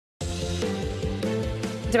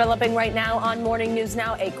Developing right now on Morning News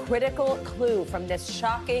Now, a critical clue from this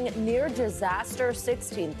shocking near disaster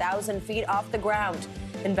 16,000 feet off the ground.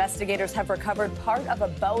 Investigators have recovered part of a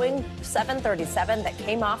Boeing 737 that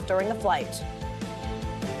came off during the flight.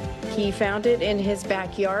 He found it in his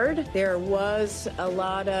backyard. There was a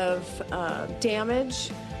lot of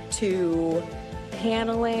damage to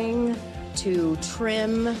paneling, to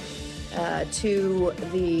trim, to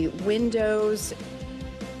the windows.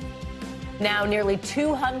 Now, nearly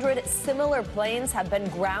 200 similar planes have been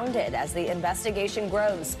grounded as the investigation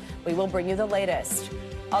grows. We will bring you the latest.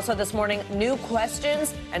 Also this morning, new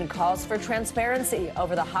questions and calls for transparency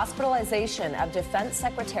over the hospitalization of Defense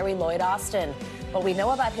Secretary Lloyd Austin. What we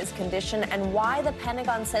know about his condition and why the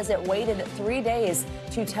Pentagon says it waited 3 days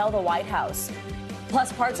to tell the White House.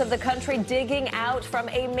 Plus, parts of the country digging out from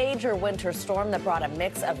a major winter storm that brought a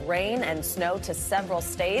mix of rain and snow to several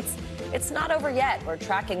states. It's not over yet. We're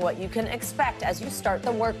tracking what you can expect as you start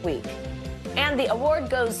the work week. And the award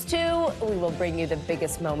goes to, we will bring you the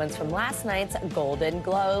biggest moments from last night's Golden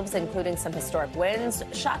Globes, including some historic wins,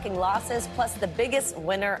 shocking losses, plus the biggest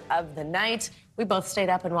winner of the night. We both stayed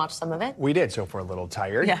up and watched some of it. We did, so if we're a little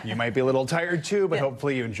tired. Yeah. You might be a little tired too, but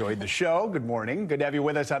hopefully you enjoyed the show. Good morning. Good to have you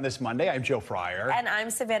with us on this Monday. I'm Joe Fryer. And I'm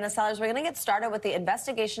Savannah Sellers. We're going to get started with the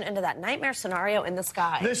investigation into that nightmare scenario in the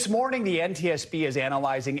sky. This morning, the NTSB is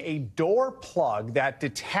analyzing a door plug that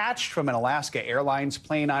detached from an Alaska Airlines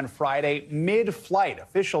plane on Friday mid-flight.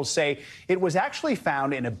 Officials say it was actually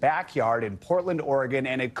found in a backyard in Portland, Oregon,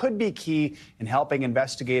 and it could be key in helping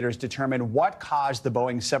investigators determine what caused the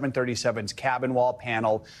Boeing 737's cabin wall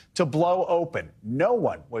panel to blow open. No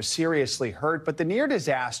one was seriously hurt, but the near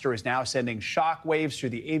disaster is now sending shockwaves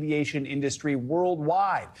through the aviation industry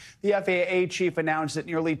worldwide. The FAA chief announced that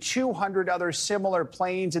nearly 200 other similar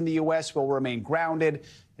planes in the U.S. will remain grounded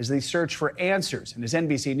as they search for answers. And as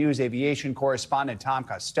NBC News aviation correspondent Tom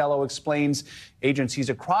Costello explains, agencies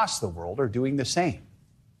across the world are doing the same.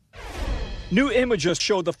 New images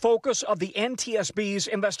show the focus of the NTSB's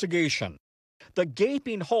investigation. The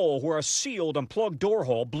gaping hole where a sealed and plugged door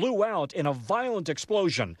hole blew out in a violent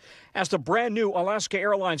explosion as the brand new Alaska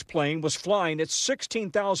Airlines plane was flying at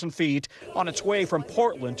 16,000 feet on its way from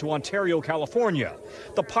Portland to Ontario, California.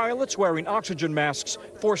 The pilots wearing oxygen masks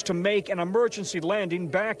forced to make an emergency landing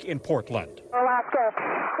back in Portland. Alaska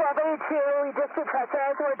 1282, we just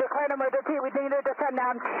as we're declaring emergency, we need to descend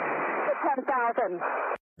down to 10,000.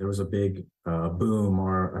 There was a big boom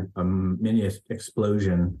or a mini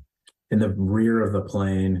explosion in the rear of the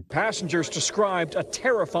plane. Passengers described a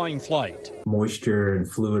terrifying flight. Moisture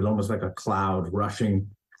and fluid, almost like a cloud rushing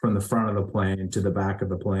from the front of the plane to the back of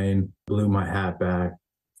the plane. Blew my hat back.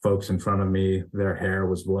 Folks in front of me, their hair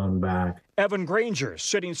was blown back. Evan Granger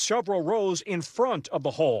sitting several rows in front of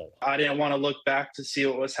the hole. I didn't want to look back to see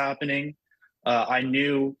what was happening. I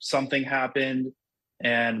knew something happened,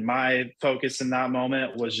 and my focus in that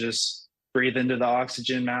moment was just breathe into the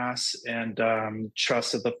oxygen mask and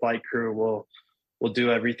trust that the flight crew will do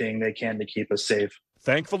everything they can to keep us safe.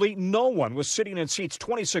 Thankfully, no one was sitting in seats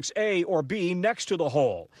 26A or B next to the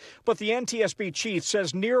hole. But the NTSB chief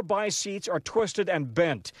says nearby seats are twisted and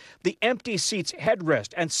bent. The empty seat's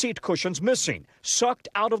headrest and seat cushions missing, sucked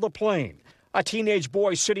out of the plane. A teenage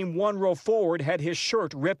boy sitting one row forward had his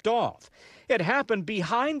shirt ripped off. It happened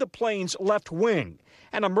behind the plane's left wing.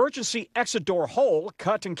 An emergency exit door hole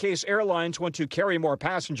cut in case airlines want to carry more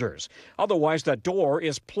passengers. Otherwise, that door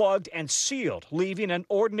is plugged and sealed, leaving an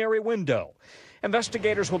ordinary window.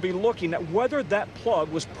 Investigators will be looking at whether that plug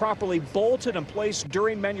was properly bolted in place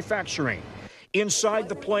during manufacturing. Inside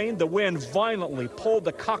the plane, the wind violently pulled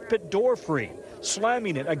the cockpit door free,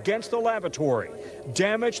 slamming it against the lavatory.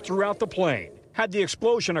 Damage throughout the plane. Had the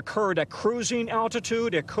explosion occurred at cruising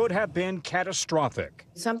altitude, it could have been catastrophic.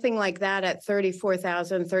 Something like that at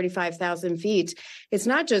 34,000, 35,000 feet, it's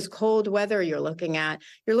not just cold weather you're looking at.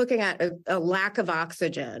 You're looking at a lack of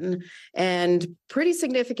oxygen and pretty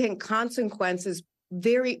significant consequences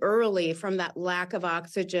very early from that lack of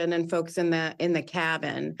oxygen and folks in the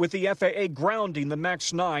cabin. With the FAA grounding the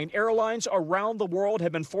MAX 9, airlines around the world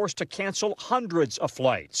have been forced to cancel hundreds of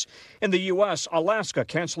flights. In the U.S., Alaska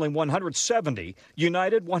canceling 170,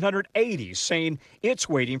 United 180, saying it's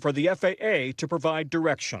waiting for the FAA to provide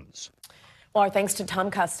directions. Well, our thanks to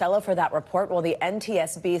Tom Costello for that report. Well, the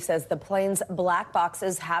NTSB says the plane's black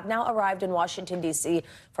boxes have now arrived in Washington, D.C.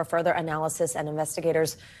 for further analysis, and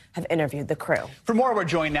investigators have interviewed the crew. For more, we're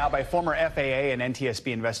joined now by former FAA and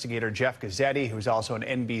NTSB investigator Jeff Gazzetti, who's also an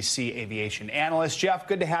NBC aviation analyst. Jeff,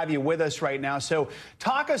 good to have you with us right now. So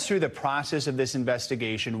talk us through the process of this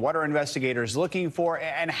investigation. What are investigators looking for,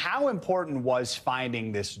 and how important was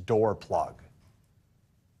finding this door plug?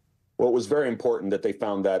 Well, it was very important that they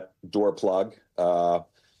found that door plug,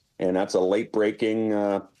 and that's a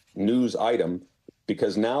late-breaking news item,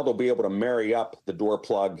 because now they'll be able to marry up the door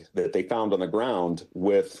plug that they found on the ground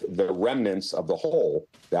with the remnants of the hole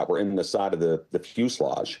that were in the side of the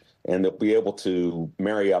fuselage. And they'll be able to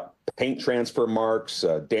marry up paint transfer marks,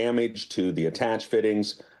 damage to the attached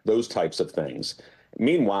fittings, those types of things.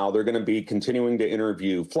 Meanwhile, they're going to be continuing to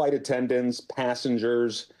interview flight attendants,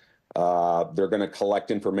 passengers. They're going to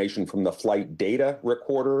collect information from the flight data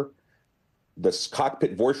recorder. The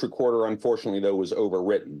cockpit voice recorder, unfortunately, though, was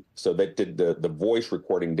overwritten. So that the voice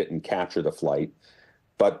recording didn't capture the flight.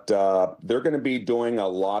 But they're going to be doing a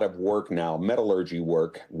lot of work now, metallurgy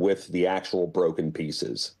work, with the actual broken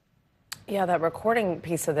pieces. Yeah, that recording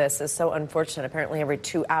piece of this is so unfortunate. Apparently every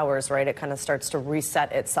 2 hours, right, it kind of starts to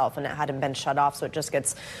reset itself, and it hadn't been shut off, so it just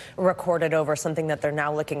gets recorded over, something that they're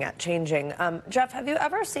now looking at changing. Jeff, have you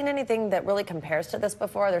ever seen anything that really compares to this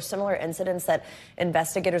before? Are there similar incidents that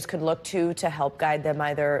investigators could look to help guide them,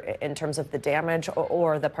 either in terms of the damage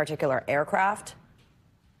or the particular aircraft?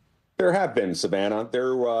 There have been, Savannah.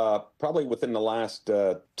 There probably within the last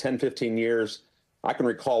 10, 15 years, I can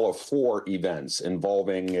recall of 4 events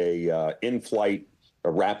involving a in-flight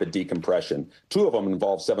rapid decompression. 2 of them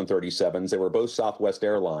involved 737s. They were both Southwest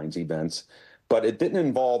Airlines events, but it didn't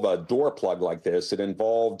involve a door plug like this. It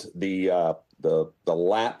involved the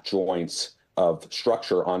lap joints of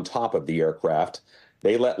structure on top of the aircraft.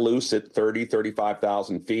 They let loose at 30,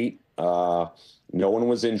 35,000 feet. No one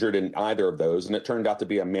was injured in either of those, and it turned out to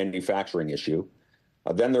be a manufacturing issue.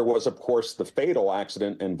 Then there was, of course, the fatal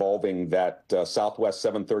accident involving that Southwest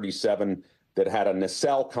 737 that had a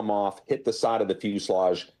nacelle come off, hit the side of the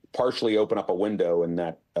fuselage, partially open up a window, and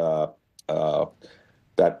that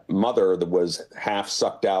mother that was half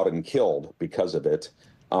sucked out and killed because of it.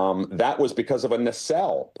 That was because of a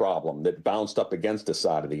nacelle problem that bounced up against the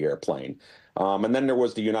side of the airplane. And then there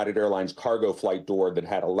was the United Airlines cargo flight door that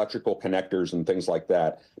had electrical connectors and things like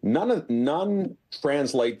that. None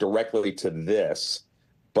translate directly to this,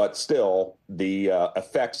 but still, the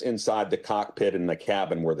effects inside the cockpit and the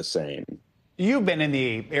cabin were the same. You've been in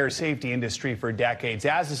the air safety industry for decades.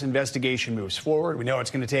 As this investigation moves forward, we know it's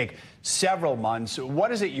going to take several months.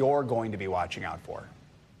 What is it you're going to be watching out for?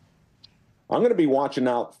 I'm going to be watching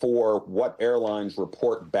out for what airlines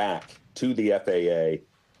report back to the FAA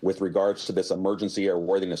with regards to this emergency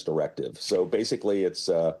airworthiness directive. So basically, it's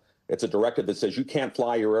a directive that says you can't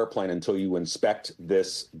fly your airplane until you inspect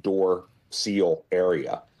this door seal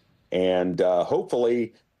area. And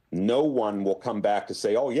hopefully no one will come back to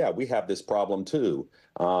say, oh, yeah, we have this problem, too.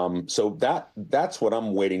 So that's what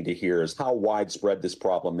I'm waiting to hear, is how widespread this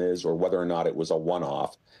problem is, or whether or not it was a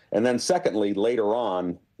one-off. And then secondly, later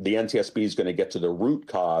on, the NTSB is going to get to the root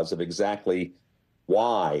cause of exactly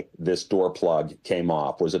why this door plug came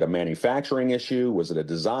off. Was it a manufacturing issue? Was it a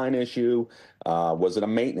design issue? Was it a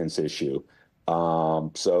maintenance issue?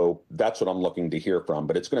 So that's what I'm looking to hear from.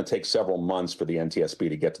 But it's going to take several months for the NTSB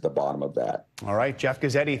to get to the bottom of that. All right, Jeff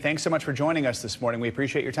Gazzetti, thanks so much for joining us this morning. We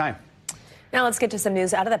appreciate your time. Now let's get to some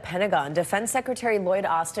news out of the Pentagon. Defense Secretary Lloyd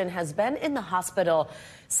Austin has been in the hospital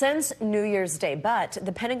since New Year's Day, but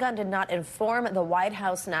the Pentagon did not inform the White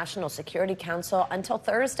House National Security Council until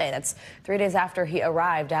Thursday. That's 3 days after he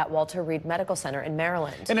arrived at Walter Reed Medical Center in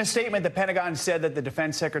Maryland. In a statement, the Pentagon said that the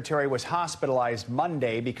defense secretary was hospitalized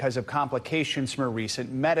Monday because of complications from a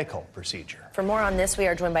recent medical procedure. For more on this, we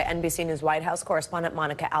are joined by NBC News White House correspondent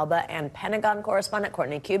Monica Alba and Pentagon correspondent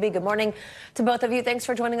Courtney Cubie. Good morning to both of you. Thanks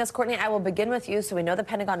for joining us, Courtney. I will begin with you. So we know the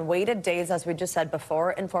Pentagon waited days, as we just said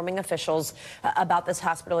before, informing officials about this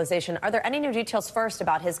hospitalization. Are there any new details first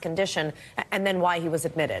about his condition and then why he was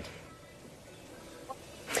admitted?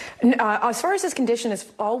 As far as his condition is,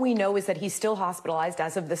 all we know is that he's still hospitalized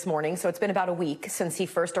as of this morning. So it's been about a week since he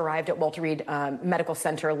first arrived at Walter Reed Medical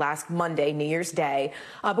Center last Monday, New Year's Day.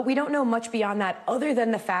 But we don't know much beyond that, other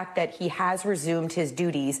than the fact that he has resumed his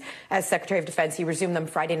duties as Secretary of Defense. He resumed them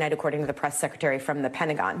Friday night, according to the press secretary from the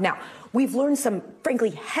Pentagon. Now, we've learned some,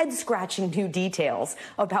 frankly, head-scratching new details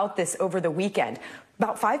about this over the weekend.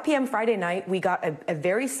 About 5 p.m. Friday night, we got a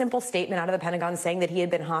very simple statement out of the Pentagon saying that he had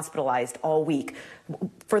been hospitalized all week.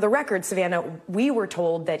 For the record, Savannah, we were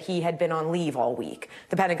told that he had been on leave all week.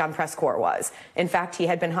 The Pentagon press corps was. In fact, he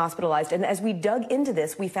had been hospitalized. And as we dug into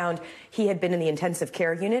this, we found he had been in the intensive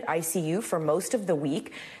care unit, ICU, for most of the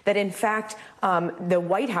week. That, in fact, the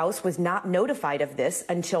White House was not notified of this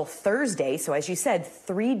until Thursday. So, as you said,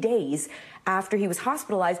 3 days after he was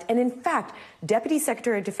hospitalized. And in fact, Deputy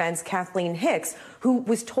Secretary of Defense Kathleen Hicks, who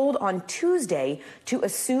was told on Tuesday to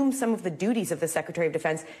assume some of the duties of the Secretary of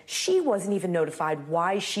Defense, she wasn't even notified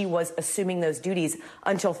why she was assuming those duties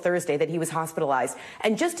until Thursday, that he was hospitalized.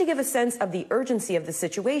 And just to give a sense of the urgency of the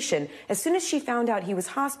situation, as soon as she found out he was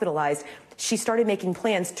hospitalized, she started making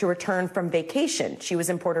plans to return from vacation. She was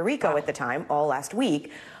in Puerto Rico at the time, all last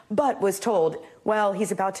week, but was told, well,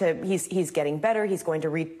 he's getting better. He's going to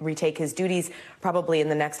retake his duties probably in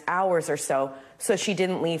the next hours or so. So she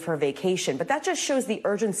didn't leave her vacation. But that just shows the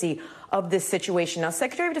urgency of this situation. Now,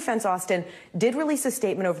 Secretary of Defense Austin did release a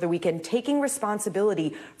statement over the weekend taking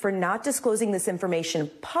responsibility for not disclosing this information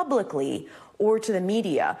publicly or to the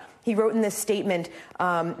media. He wrote in this statement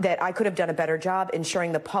that I could have done a better job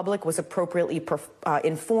ensuring the public was appropriately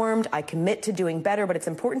informed. I commit to doing better, but it's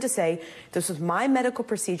important to say this was my medical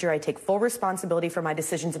procedure. I take full responsibility for my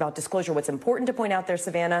decisions about disclosure. What's important to point out there,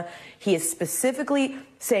 Savannah, he is specifically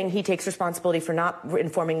saying he takes responsibility for not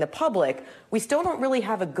informing the public. We still don't really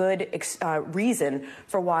have a good reason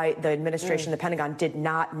for why the administration, the Pentagon, did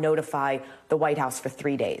not notify the White House for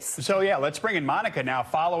 3 days. So, yeah, let's bring in Monica now.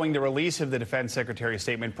 Following the release of the Defense Secretary's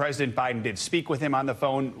statement, President Biden did speak with him on the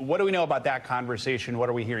phone. What do we know about that conversation? What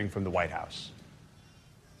are we hearing from the White House?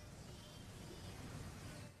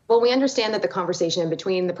 Well, we understand that the conversation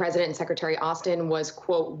between the president and Secretary Austin was,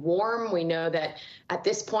 quote, warm. We know that at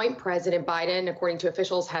this point, President Biden, according to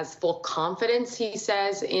officials, has full confidence, he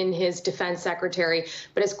says, in his defense secretary.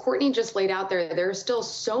 But as Courtney just laid out there are still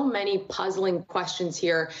so many puzzling questions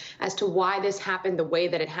here as to why this happened the way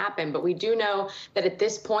that it happened. But we do know that at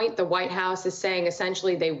this point, the White House is saying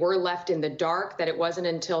essentially they were left in the dark, that it wasn't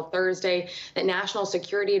until Thursday that National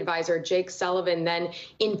Security Advisor Jake Sullivan then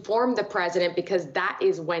informed the president, because that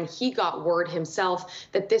is when he got word himself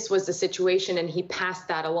that this was the situation, and he passed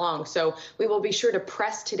that along. So we will be sure to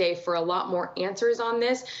press today for a lot more answers on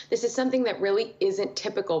this. This is something that really isn't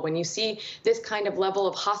typical. When you see this kind of level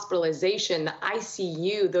of hospitalization, the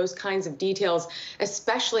ICU, those kinds of details,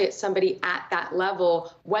 especially at somebody at that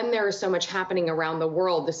level, when there is so much happening around the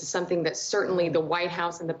world, this is something that certainly the White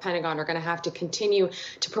House and the Pentagon are going to have to continue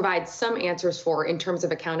to provide some answers for in terms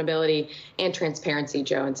of accountability and transparency,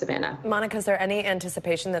 Joe and Savannah. Monica, is there any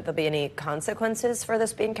anticipation that there'll be any consequences for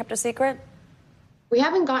this being kept a secret? We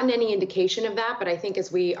haven't gotten any indication of that, but I think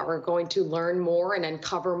as we are going to learn more and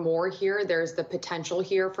uncover more here, there's the potential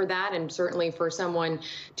here for that, and certainly for someone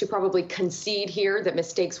to probably concede here that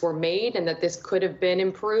mistakes were made and that this could have been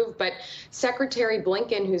improved. But Secretary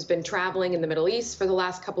Blinken, who's been traveling in the Middle East for the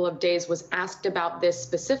last couple of days, was asked about this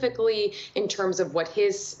specifically in terms of what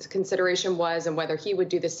his consideration was and whether he would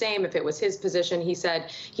do the same if it was his position. He said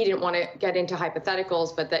he didn't want to get into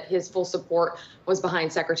hypotheticals, but that his full support was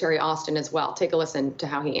behind Secretary Austin as well. Take a listen to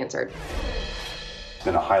how he answered. It's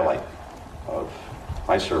been a highlight of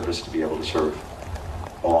my service to be able to serve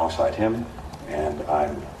alongside him, and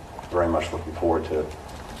I'm very much looking forward to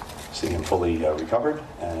seeing him fully recovered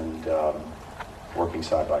and working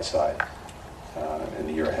side by side in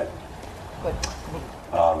the year ahead.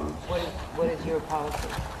 What is your policy?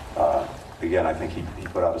 Again, I think he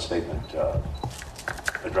put out a statement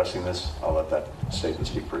addressing this. I'll let that statement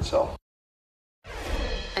speak for itself.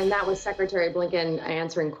 And that was Secretary Blinken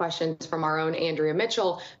answering questions from our own Andrea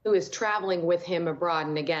Mitchell, who is traveling with him abroad.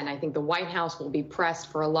 And again, I think the White House will be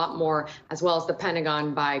pressed for a lot more, as well as the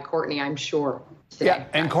Pentagon, by Courtney, I'm sure. Today. Yeah,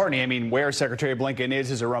 and Courtney, I mean, where Secretary Blinken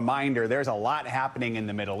is a reminder, there's a lot happening in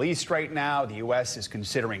the Middle East right now. The U.S. is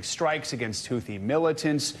considering strikes against Houthi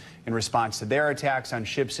militants in response to their attacks on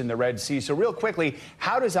ships in the Red Sea. So real quickly,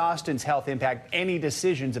 how does Austin's health impact any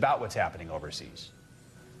decisions about what's happening overseas?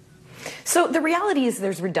 So the reality is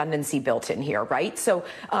there's redundancy built in here, right? So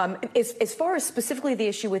as far as specifically the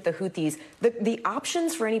issue with the Houthis, the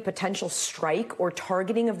options for any potential strike or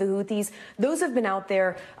targeting of the Houthis, those have been out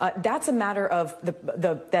there. That's a matter of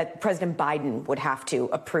that President Biden would have to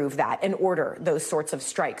approve that and order those sorts of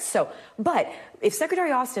strikes. So, but if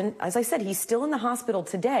Secretary Austin, as I said, he's still in the hospital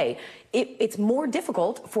today, it's more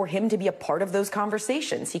difficult for him to be a part of those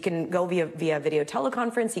conversations. He can go via video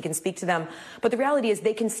teleconference, he can speak to them. But the reality is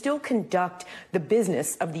they can still conduct the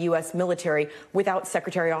business of the U.S. military without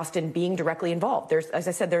Secretary Austin being directly involved. As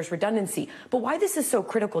I said, there's redundancy. But why this is so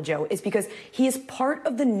critical, Joe, is because he is part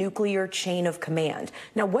of the nuclear chain of command.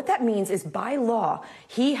 Now, what that means is by law,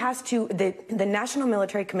 he has to, the National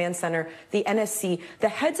Military Command Center, the NSC, the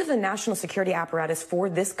heads of the national security apparatus apparatus for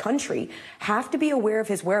this country have to be aware of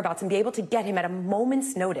his whereabouts and be able to get him at a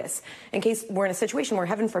moment's notice in case we're in a situation where,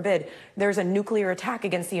 heaven forbid, there's a nuclear attack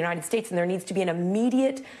against the United States and there needs to be an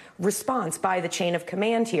immediate response by the chain of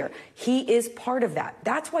command here. He is part of that.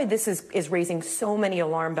 That's why this is raising so many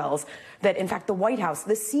alarm bells that, in fact, the White House,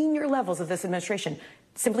 the senior levels of this administration,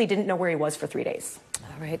 simply didn't know where he was for 3 days.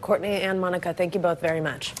 All right, Courtney and Monica, thank you both very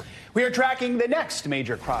much. We are tracking the next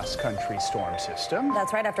major cross-country storm system.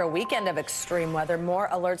 That's right. After a weekend of extreme weather, more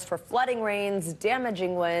alerts for flooding rains,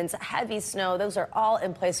 damaging winds, heavy snow. Those are all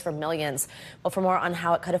in place for millions. Well, for more on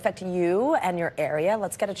how it could affect you and your area,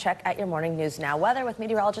 let's get a check at your Morning News Now weather with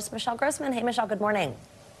meteorologist Michelle Grossman. Hey, Michelle, good morning.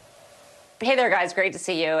 Hey there, guys. Great to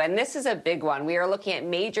see you. And this is a big one. We are looking at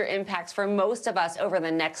major impacts for most of us over the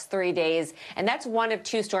next 3 days. And that's one of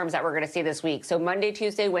two storms that we're going to see this week. So Monday,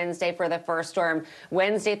 Tuesday, Wednesday for the first storm,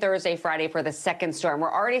 Wednesday, Thursday, Friday for the second storm.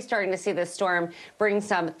 We're already starting to see this storm bring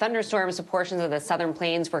some thunderstorms to portions of the southern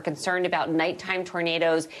plains. We're concerned about nighttime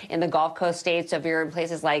tornadoes in the Gulf Coast states. So if you're in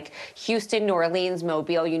places like Houston, New Orleans,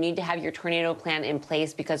 Mobile, you need to have your tornado plan in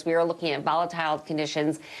place because we are looking at volatile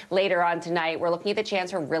conditions later on tonight. We're looking at the chance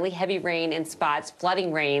for really heavy rain in spots,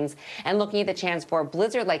 flooding rains, and looking at the chance for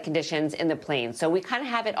blizzard-like conditions in the plains. So we kind of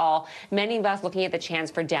have it all. Many of us looking at the chance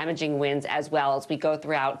for damaging winds as well as we go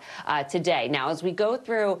throughout today. Now, as we go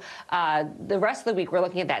through the rest of the week, we're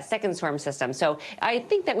looking at that second storm system. So I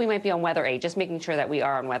think that we might be on Weather 8, just making sure that we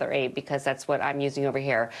are on Weather 8 because that's what I'm using over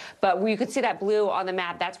here. But you can see that blue on the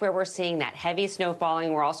map. That's where we're seeing that heavy snow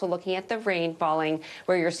falling. We're also looking at the rain falling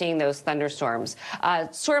where you're seeing those thunderstorms.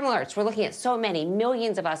 Storm alerts. We're looking at so many,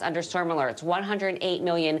 millions of us under storm alerts. 108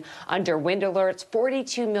 million under wind alerts,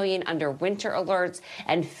 42 million under winter alerts,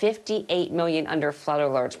 and 58 million under flood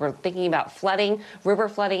alerts. We're thinking about flooding, river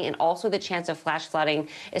flooding, and also the chance of flash flooding,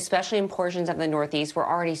 especially in portions of the Northeast. We're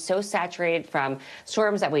already so saturated from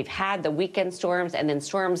storms that we've had, the weekend storms, and then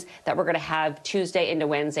storms that we're going to have Tuesday into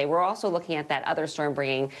Wednesday. We're also looking at that other storm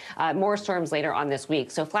bringing more storms later on this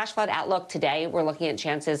week. So flash flood outlook today, we're looking at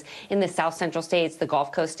chances in the south central states, the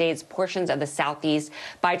Gulf Coast states, portions of the southeast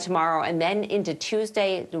by tomorrow, and then into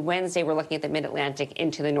Tuesday, Wednesday, we're looking at the mid-Atlantic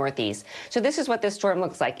into the Northeast. So this is what this storm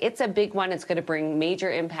looks like. It's a big one. It's going to bring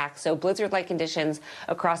major impacts. So blizzard-like conditions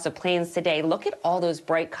across the plains today. Look at all those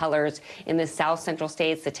bright colors in the south central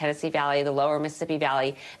states, the Tennessee Valley, the lower Mississippi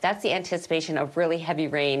Valley. That's the anticipation of really heavy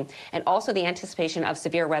rain and also the anticipation of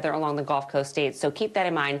severe weather along the Gulf Coast states. So keep that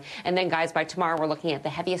in mind. And then, guys, by tomorrow, we're looking at the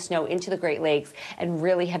heaviest snow into the Great Lakes and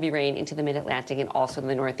really heavy rain into the mid-Atlantic and also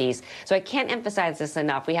the Northeast. So I can't emphasize this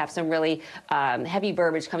enough. We have some really heavy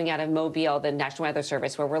verbiage coming out of Mobile, the National Weather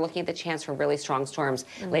Service, where we're looking at the chance for really strong storms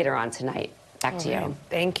later on tonight. Back to you.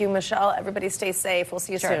 Thank you, Michelle. Everybody stay safe. We'll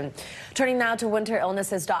see you soon. Turning now to winter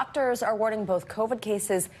illnesses, doctors are warning both COVID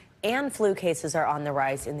cases and flu cases are on the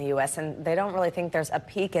rise in the U.S., and they don't really think there's a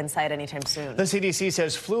peak in sight anytime soon. The CDC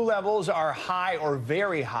says flu levels are high or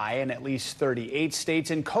very high in at least 38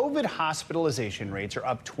 states, and COVID hospitalization rates are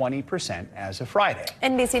up 20% as of Friday.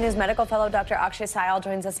 NBC News medical fellow Dr. Akshay Syal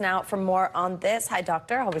joins us now for more on this. Hi,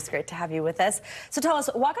 doctor. Always great to have you with us. So tell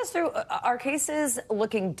us, walk us through, are cases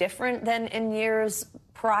looking different than in years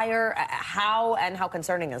prior? How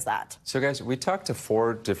concerning is that? So, guys, we talked to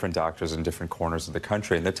 4 different doctors in different corners of the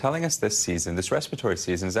country, and they're telling us this season, this respiratory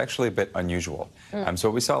season, is actually a bit unusual. So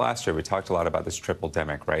what we saw last year, we talked a lot about this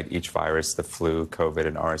triple-demic, right? Each virus, the flu, COVID,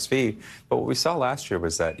 and RSV. But what we saw last year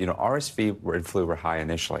was that, RSV and flu were high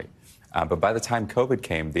initially. But by the time COVID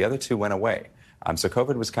came, the other two went away. So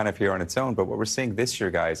COVID was kind of here on its own, but what we're seeing this year,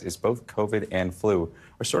 guys, is both COVID and flu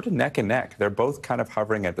are sort of neck and neck. They're both kind of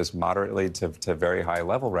hovering at this moderately to very high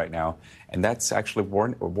level right now, and that's actually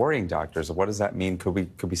worrying doctors. What does that mean? Could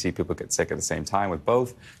we see people get sick at the same time with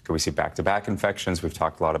both? Could we see back-to-back infections? We've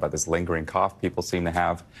talked a lot about this lingering cough people seem to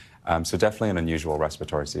have. So definitely an unusual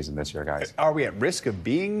respiratory season this year, guys. Are we at risk of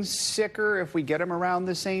being sicker if we get them around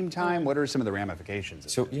the same time? What are some of the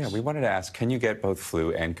ramifications? So, yeah, we wanted to ask, can you get both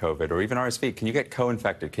flu and COVID, or even RSV? Can you get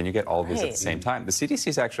co-infected? Can you get all of these at the same time? The CDC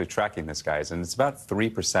is actually tracking this, guys, and it's about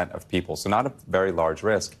 3% of people, so not a very large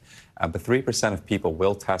risk. But 3% of people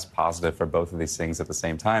will test positive for both of these things at the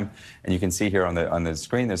same time. And you can see here on the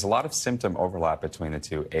screen, there's a lot of symptom overlap between the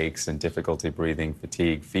two. Aches and difficulty breathing,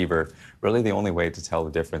 fatigue, fever. Really the only way to tell the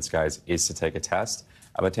difference, guys, is to take a test.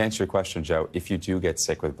 But to answer your question, Joe, if you do get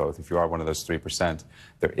sick with both, if you are one of those 3%,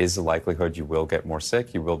 there is a likelihood you will get more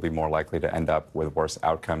sick. You will be more likely to end up with worse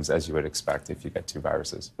outcomes, as you would expect if you get two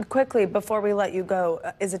viruses. Quickly, before we let you go,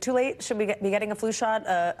 is it too late? Should we be getting a flu shot,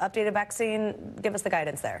 updated vaccine? Give us the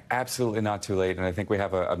guidance there. Absolutely not too late. And I think we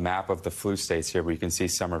have a map of the flu states here where you can see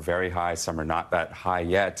some are very high, some are not that high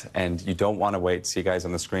yet. And you don't want to wait. See, guys,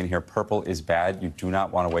 on the screen here, purple is bad. You do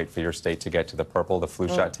not want to wait for your state to get to the purple. The flu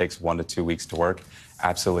shot takes 1 to 2 weeks to work.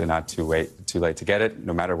 Absolutely not too late to get it.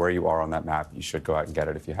 No matter where you are on that map, you should go out and get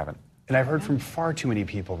it if you haven't. And I've heard from far too many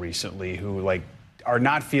people recently who, are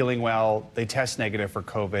not feeling well, they test negative for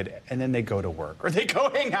COVID, and then they go to work or they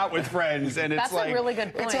go hang out with friends, and it's That's a really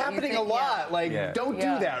good point. It's happening a lot. Don't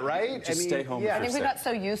do that, right? Just stay home. I think we got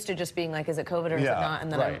so used to just being like, is it COVID or is it not?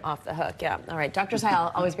 And then I'm off the hook. Yeah. All right. Dr.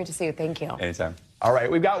 Sayal, always great to see you. Thank you. Anytime. All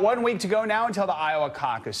right, we've got 1 week to go now until the Iowa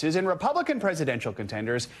caucuses, and Republican presidential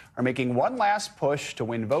contenders are making one last push to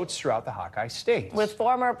win votes throughout the Hawkeye states. With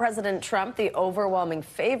former President Trump the overwhelming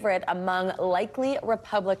favorite among likely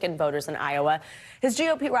Republican voters in Iowa, his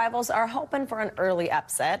GOP rivals are hoping for an early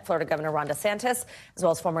upset. Florida Governor Ron DeSantis, as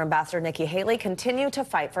well as former Ambassador Nikki Haley, continue to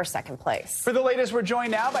fight for second place. For the latest, we're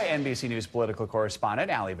joined now by NBC News political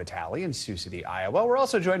correspondent Ali Vitale in Sioux City, Iowa. We're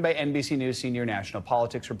also joined by NBC News senior national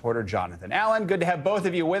politics reporter Jonathan Allen. Good to have both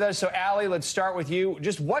of you with us. So, Ali, let's start with you.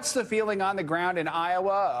 Just what's the feeling on the ground in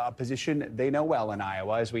Iowa, a position they know well in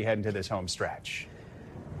Iowa as we head into this home stretch?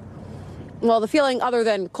 Well, the feeling, other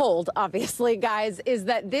than cold, obviously, guys, is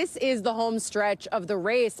that this is the home stretch of the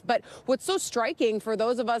race. But what's so striking for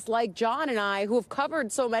those of us like John and I who have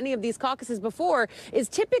covered so many of these caucuses before is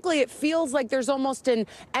typically it feels like there's almost an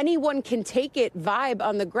anyone can take it vibe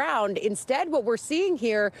on the ground. Instead, what we're seeing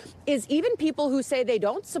here is even people who say they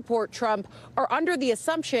don't support Trump are under the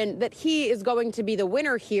assumption that he is going to be the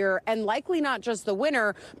winner here, and likely not just the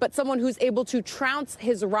winner, but someone who's able to trounce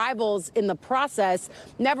his rivals in the process.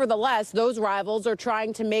 Nevertheless, those rivals are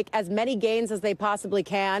trying to make as many gains as they possibly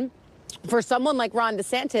can. For someone like Ron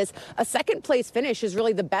DeSantis, a second place finish is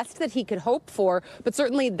really the best that he could hope for. But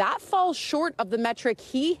certainly that falls short of the metric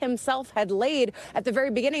he himself had laid at the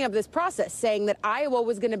very beginning of this process, saying that Iowa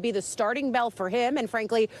was going to be the starting bell for him and,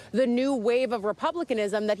 frankly, the new wave of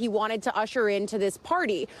republicanism that he wanted to usher into this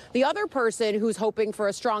party. The other person who's hoping for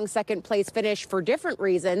a strong second place finish for different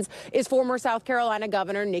reasons is former South Carolina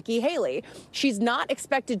Governor Nikki Haley. She's not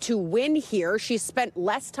expected to win here. She's spent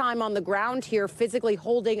less time on the ground here physically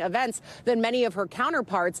holding events than many of her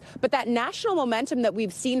counterparts. But that national momentum that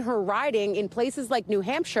we've seen her riding in places like New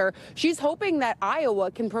Hampshire, she's hoping that Iowa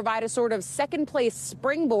can provide a sort of second place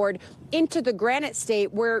springboard into the Granite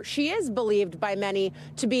State, where she is believed by many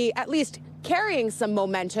to be at least carrying some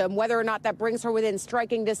momentum. Whether or not that brings her within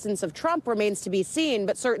striking distance of Trump remains to be seen.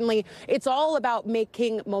 But certainly it's all about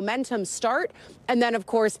making momentum start and then, of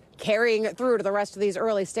course, carrying it through to the rest of these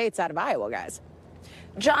early states out of Iowa, guys.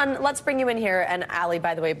 John, let's bring you in here. And Ali,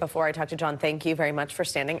 by the way, before I talk to John, thank you very much for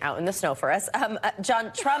standing out in the snow for us.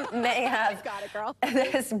 John, Trump may have got it, girl.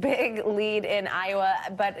 This big lead in Iowa,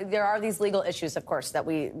 but there are these legal issues, of course, that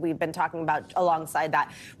we've been talking about alongside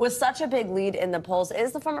that. With such a big lead in the polls,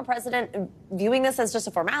 is the former president viewing this as just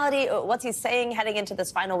a formality? What's he saying heading into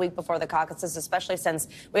this final week before the caucuses, especially since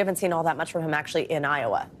we haven't seen all that much from him actually in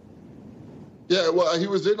Iowa? Yeah, well, he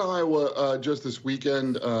was in Iowa just this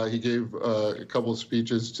weekend. He gave a couple of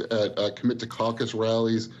speeches at Commit to Caucus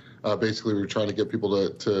rallies. Basically, we were trying to get people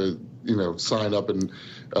to sign up in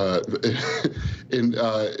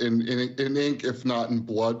ink, if not in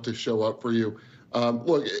blood, to show up for you.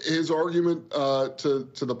 Look, his argument to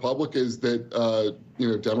the public is that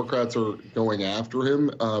Democrats are going after him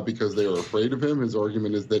because they are afraid of him. His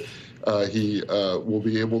argument is that he will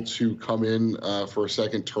be able to come in for a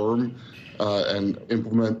second term and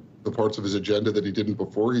implement the parts of his agenda that he didn't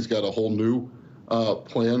before. He's got a whole new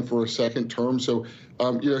plan for a second term. So,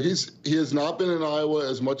 he has not been in Iowa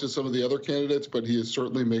as much as some of the other candidates, but he is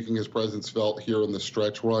certainly making his presence felt here in the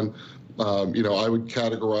stretch run. I would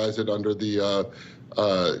categorize it under the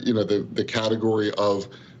category of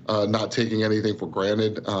not taking anything for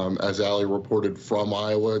granted, as Ali reported from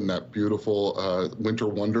Iowa in that beautiful winter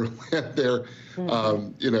wonderland there.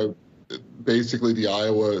 Mm-hmm. Basically, the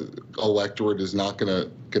Iowa electorate is not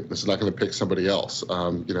going to pick somebody else.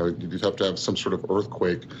 You have to have some sort of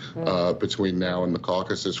earthquake between now and the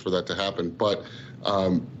caucuses for that to happen. But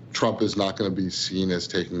Trump is not going to be seen as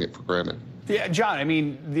taking it for granted. Yeah, John, I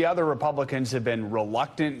mean, the other Republicans have been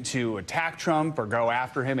reluctant to attack Trump or go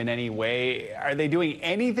after him in any way. Are they doing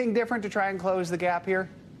anything different to try and close the gap here?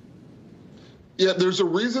 Yeah, there's a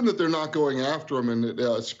reason that they're not going after him, and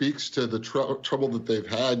it speaks to the trouble that they've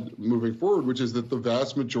had moving forward, which is that the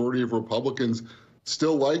vast majority of Republicans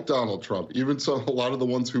still like Donald Trump. Even a lot of the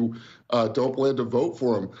ones who don't plan to vote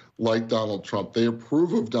for him like Donald Trump. They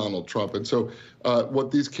approve of Donald Trump. And so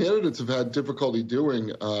what these candidates have had difficulty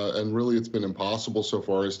doing, and really it's been impossible so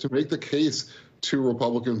far, is to make the case to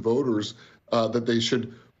Republican voters that they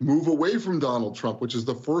should move away from Donald Trump, which is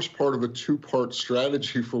the first part of a two-part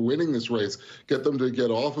strategy for winning this race. Get them to get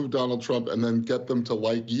off of Donald Trump and then get them to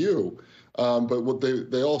like you. But what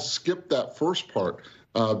they all skipped that first part.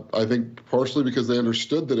 I think partially because they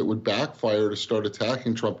understood that it would backfire to start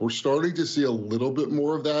attacking Trump. We're starting to see a little bit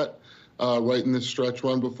more of that right in this stretch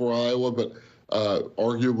run before Iowa, but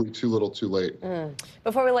arguably too little too late.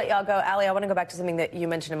 Before we let y'all go, Allie, I want to go back to something that you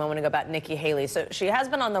mentioned a moment ago about Nikki Haley. So she has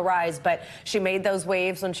been on the rise, but she made those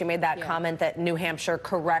waves when she made that comment that New Hampshire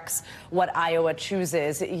corrects what Iowa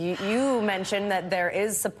chooses. You mentioned that there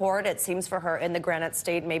is support, it seems, for her in the Granite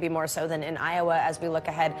State, maybe more so than in Iowa as we look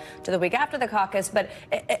ahead to the week after the caucus. But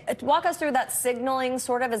walk us through that signaling,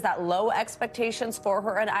 sort of. Is that low expectations for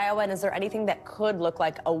her in Iowa? And is there anything that could look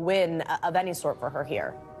like a win of any sort for her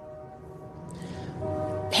here?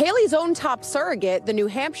 Haley's own top surrogate, the New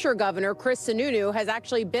Hampshire governor, Chris Sununu, has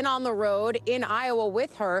actually been on the road in Iowa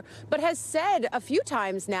with her, but has said a few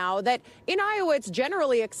times now that in Iowa, it's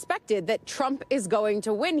generally expected that Trump is going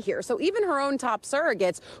to win here. So even her own top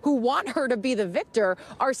surrogates who want her to be the victor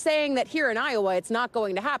are saying that here in Iowa, it's not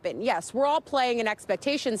going to happen. Yes, we're all playing an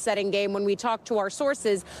expectation setting game when we talk to our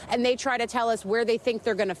sources and they try to tell us where they think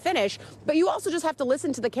they're going to finish. But you also just have to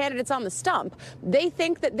listen to the candidates on the stump. They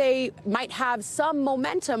think that they might have some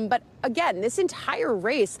momentum. But again, this entire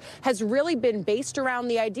race has really been based around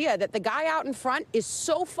the idea that the guy out in front is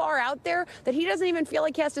so far out there that he doesn't even feel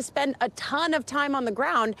like he has to spend a ton of time on the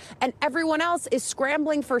ground, and everyone else is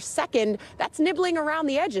scrambling for second. That's nibbling around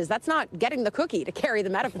the edges. That's not getting the cookie, to carry the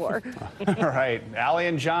metaphor. All right. Allie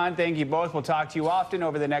and John, thank you both. We'll talk to you often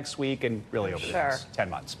over the next week and really over the next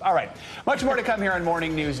 10 months. All right. Much more to come here on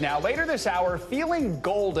Morning News Now. Later this hour, feeling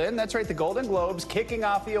golden. That's right. The Golden Globes kicking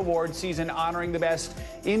off the award season, honoring the best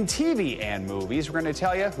in TV and movies. We're going to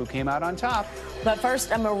tell you who came out on top. But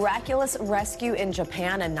first, a miraculous rescue in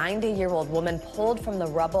Japan. A 90-year-old woman pulled from the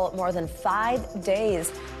rubble more than 5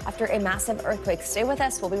 days after a massive earthquake. Stay with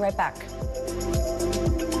us. We'll be right back.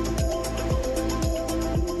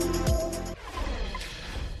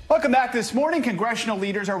 Welcome back this morning. Congressional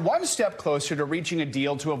leaders are one step closer to reaching a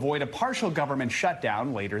deal to avoid a partial government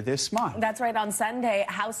shutdown later this month. That's right. On Sunday,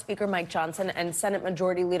 House Speaker Mike Johnson and Senate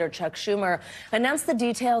Majority Leader Chuck Schumer announced the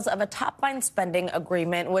details of a top-line spending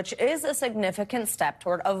agreement, which is a significant step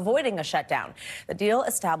toward avoiding a shutdown. The deal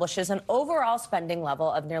establishes an overall spending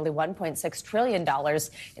level of nearly $1.6 trillion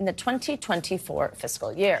in the 2024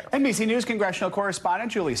 fiscal year. NBC News congressional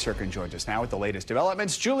correspondent Julie Sirkin joins us now with the latest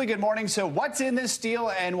developments. Julie, good morning. So what's in this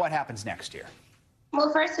deal and what happens next year?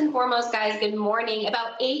 Well, first and foremost, guys, good morning.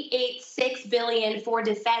 About $886 billion for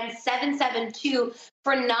defense, $772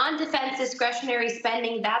 for non-defense discretionary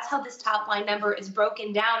spending. That's how this top line number is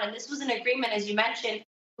broken down. And this was an agreement, as you mentioned,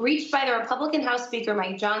 reached by the Republican House Speaker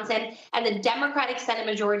Mike Johnson and the Democratic Senate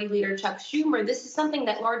Majority Leader Chuck Schumer. This is something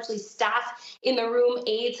that largely staff in the room,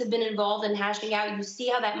 aides, have been involved in hashing out. You see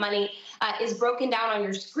how that money is broken down on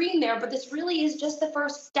your screen there, but this really is just the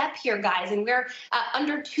first step here, guys. And we're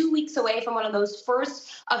under 2 weeks away from one of those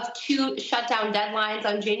first of two shutdown deadlines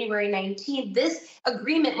on January 19th. This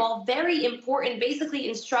agreement, while very important, basically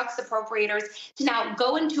instructs appropriators to now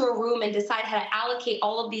go into a room and decide how to allocate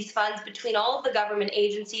all of these funds between all of the government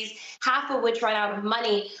agencies, half of which run out of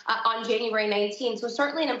money on January 19th. So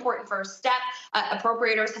certainly an important first step.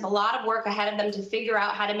 Appropriators have a lot of work ahead of them to figure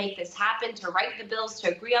out how to make this happen, to write the bills,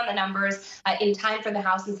 to agree on the numbers in time for the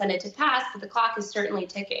House and Senate to pass, but the clock is certainly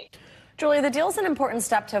ticking. Julie, the deal is an important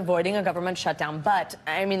step to avoiding a government shutdown, but,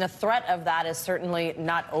 I mean, the threat of that is certainly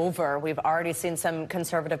not over. We've already seen some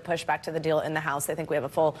conservative pushback to the deal in the House. I think we have a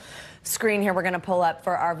full screen here we're going to pull up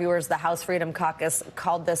for our viewers. The House Freedom Caucus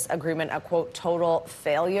called this agreement a, quote, total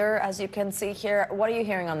failure, as you can see here. What are you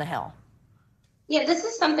hearing on the Hill? Yeah, this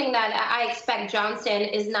is something that I expect Johnson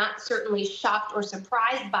is not certainly shocked or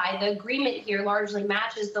surprised by. The agreement here largely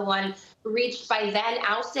matches the one reached by then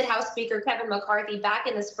ousted House Speaker Kevin McCarthy back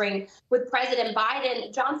in the spring with President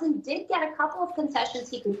Biden. Johnson did get a couple of concessions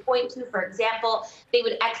he can point to. For example, they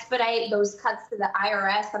would expedite those cuts to the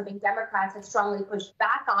IRS, something Democrats have strongly pushed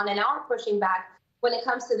back on and are pushing back. When it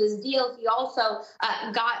comes to this deal, he also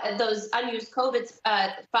got those unused COVID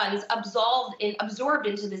funds absorbed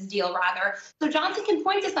into this deal, rather. So Johnson can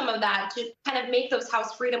point to some of that to kind of make those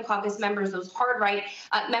House Freedom Caucus members, those hard right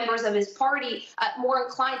members of his party, more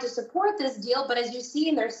inclined to support this deal. But as you see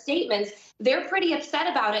in their statements, they're pretty upset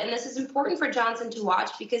about it. And this is important for Johnson to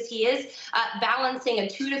watch because he is balancing a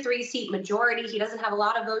 2 to 3 seat majority. He doesn't have a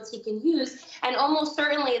lot of votes he can use. And almost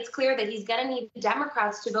certainly it's clear that he's going to need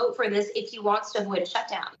Democrats to vote for this if he wants to avoid a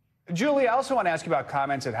shutdown. Julie, I also want to ask you about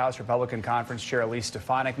comments that House Republican Conference Chair Elise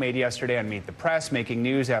Stefanik made yesterday on Meet the Press, making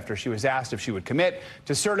news after she was asked if she would commit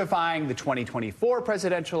to certifying the 2024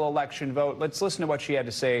 presidential election vote. Let's listen to what she had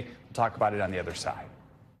to say. We'll talk about it on the other side.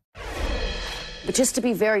 But just to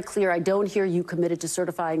be very clear, I don't hear you committed to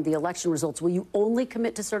certifying the election results. Will you only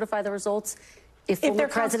commit to certify the results if former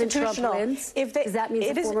President Trump wins? Does that mean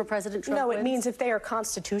if former President Trump wins? No, it means if they are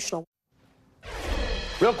constitutional.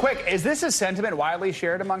 Real quick, is this a sentiment widely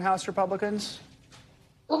shared among House Republicans?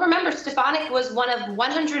 Well, remember, Stefanik was one of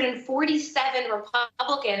 147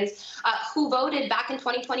 Republicans who voted back in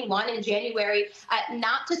 2021 in January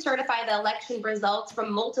not to certify the election results from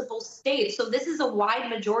multiple states. So this is a wide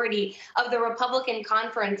majority of the Republican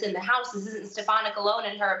conference in the House. This isn't Stefanik alone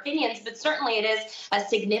in her opinions, but certainly it is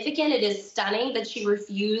significant. It is stunning that she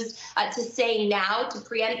refused to say now, to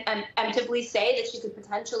preemptively say that she could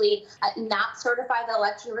potentially not certify the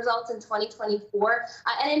election results in 2024.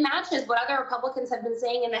 And it matches what other Republicans have been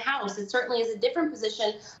saying in the House. It certainly is a different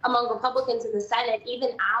position among Republicans in the Senate.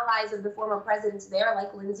 Even allies of the former presidents there,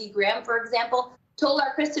 like Lindsey Graham, for example, told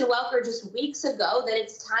our Kristen Welker just weeks ago that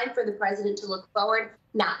it's time for the president to look forward,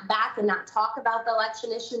 not back, and not talk about the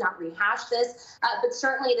election issue, not rehash this. But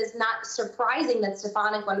certainly it is not surprising that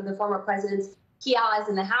Stefanik, one of the former president's key allies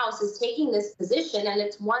in the House, is taking this position, and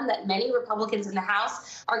it's one that many Republicans in the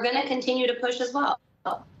House are going to continue to push as well.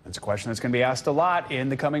 That's a question that's going to be asked a lot in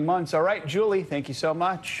the coming months. All right, Julie, thank you so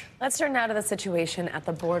much. Let's turn now to the situation at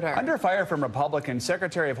the border. Under fire from Republicans,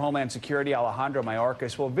 Secretary of Homeland Security Alejandro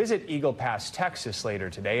Mayorkas will visit Eagle Pass, Texas later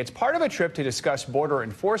today. It's part of a trip to discuss border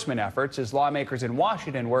enforcement efforts as lawmakers in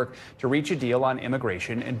Washington work to reach a deal on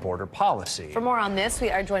immigration and border policy. For more on this, we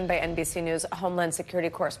are joined by NBC News Homeland Security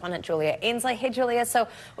correspondent Julia Ainsley. Hey, Julia, so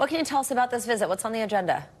what can you tell us about this visit? What's on the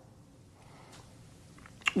agenda?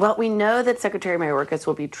 Well, we know that Secretary Mayorkas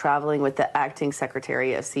will be traveling with the acting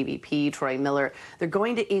Secretary of CBP, Troy Miller. They're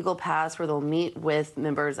going to Eagle Pass, where they'll meet with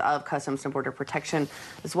members of Customs and Border Protection,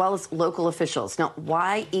 as well as local officials. Now,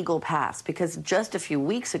 why Eagle Pass? Because just a few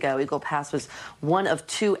weeks ago, Eagle Pass was one of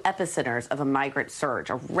 2 epicenters of a migrant surge,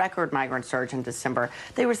 a record migrant surge in December.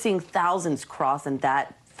 They were seeing thousands cross in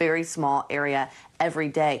that very small area every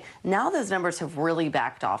day. Now those numbers have really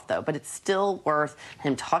backed off, though, but it's still worth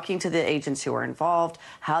him talking to the agents who are involved,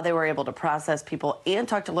 how they were able to process people, and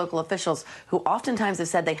talk to local officials who oftentimes have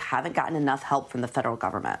said they haven't gotten enough help from the federal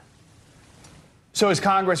government. So as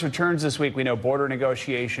Congress returns this week, we know border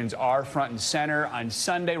negotiations are front and center. On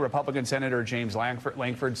Sunday, Republican Senator James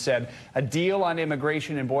Lankford said a deal on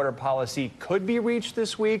immigration and border policy could be reached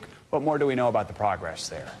this week. What more do we know about the progress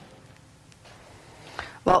there?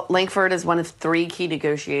 Well, Lankford is one of 3 key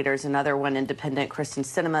negotiators. Another one, independent Kristen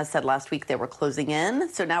Sinema, said last week they were closing in.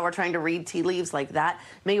 So now we're trying to read tea leaves like that.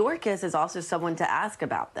 Mayorkas is also someone to ask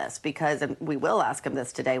about this because, and we will ask him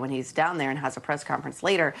this today when he's down there and has a press conference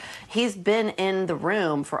later, he's been in the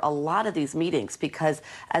room for a lot of these meetings because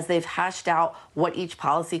as they've hashed out what each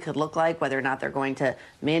policy could look like, whether or not they're going to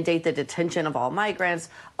mandate the detention of all migrants,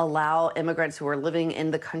 allow immigrants who are living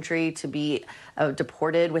in the country to be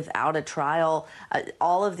deported without a trial,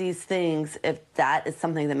 all of these things, if that is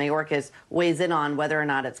something that Mayorkas weighs in on, whether or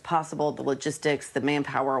not it's possible, the logistics, the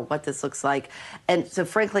manpower, what this looks like. And so,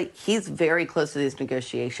 frankly, he's very close to these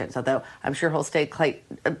negotiations, although I'm sure he'll stay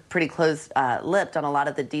pretty close-lipped on a lot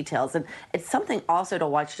of the details. And it's something also to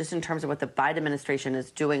watch just in terms of what the Biden administration is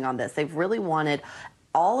doing on this. They've really wanted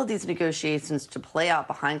all of these negotiations to play out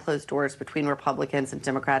behind closed doors between Republicans and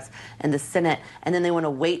Democrats in the Senate, and then they want to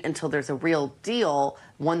wait until there's a real deal,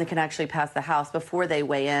 one that can actually pass the House, before they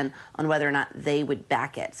weigh in on whether or not they would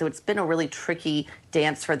back it. So it's been a really tricky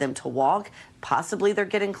dance for them to walk. Possibly they're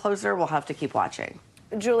getting closer. We'll have to keep watching.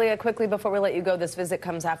 Julia, quickly before we let you go, this visit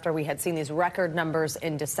comes after we had seen these record numbers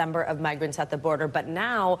in December of migrants at the border, but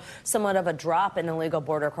now somewhat of a drop in illegal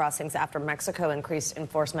border crossings after Mexico increased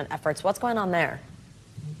enforcement efforts. What's going on there?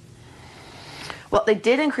 Well, they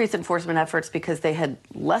did increase enforcement efforts because they had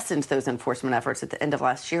lessened those enforcement efforts at the end of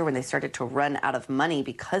last year when they started to run out of money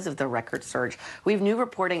because of the record surge. We have new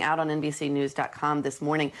reporting out on NBCNews.com this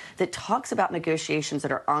morning that talks about negotiations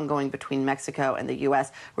that are ongoing between Mexico and the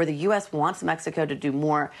U.S., where the U.S. wants Mexico to do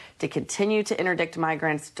more to continue to interdict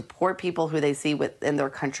migrants, deport people who they see within their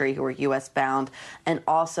country who are U.S. bound, and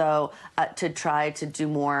also to try to do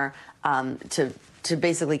more to to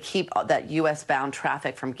basically keep that U.S.-bound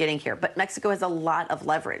traffic from getting here. But Mexico has a lot of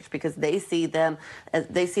leverage because they see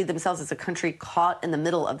themselves as a country caught in the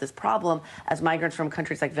middle of this problem as migrants from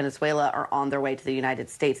countries like Venezuela are on their way to the United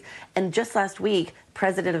States. And just last week,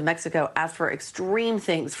 President of Mexico asked for extreme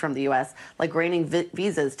things from the U.S., like granting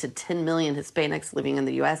visas to 10 million Hispanics living in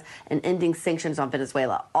the U.S. and ending sanctions on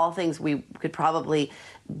Venezuela. All things we could probably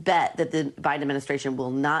bet that the Biden administration will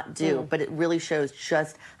not do, but it really shows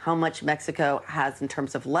just how much Mexico has in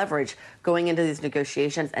terms of leverage going into these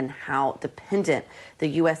negotiations and how dependent the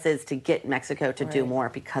U.S. is to get Mexico to do more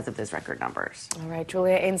because of those record numbers. All right,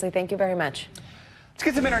 Julia Ainsley, thank you very much. Let's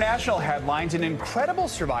get some international headlines. An incredible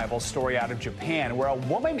survival story out of Japan where a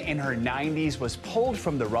woman in her 90s was pulled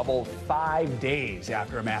from the rubble 5 days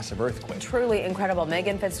after a massive earthquake. Truly incredible.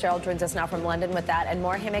 Megan Fitzgerald joins us now from London with that and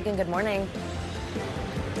more. Hey, Megan, good morning.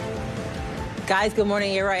 Guys, good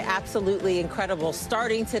morning. You're right. Absolutely incredible.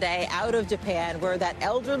 Starting today out of Japan, where that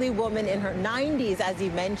elderly woman in her 90s, as you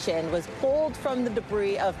mentioned, was pulled from the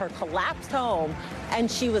debris of her collapsed home, and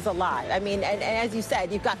she was alive. I mean, and as you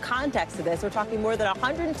said, you've got context to this. We're talking more than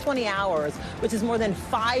 120 hours, which is more than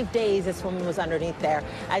 5 days this woman was underneath there,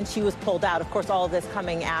 and she was pulled out. Of course, all of this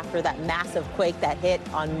coming after that massive quake that hit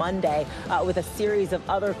on Monday, with a series of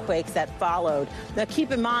other quakes that followed. Now,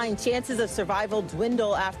 keep in mind, chances of survival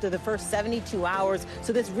dwindle after the first 72 hours,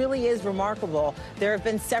 so this really is remarkable. There have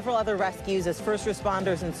been several other rescues as first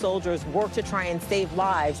responders and soldiers work to try and save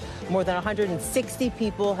lives. More than 160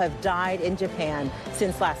 people have died in Japan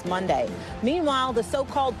since last Monday. Meanwhile, the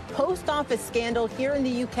so-called post office scandal here in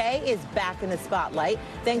the UK is back in the spotlight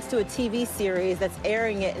thanks to a TV series that's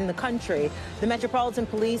airing it in the country. The Metropolitan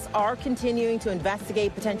Police are continuing to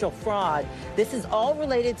investigate potential fraud. This is all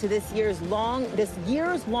related to this year's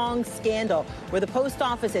long scandal where the post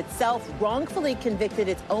office itself wrongfully convicted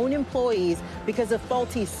its own employees because of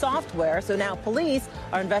faulty software. So now police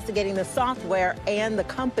are investigating the software and the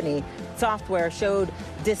company. Software showed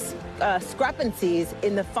discrepancies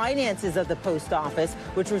in the finances of the post office,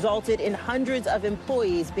 which resulted in hundreds of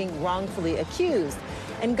employees being wrongfully accused.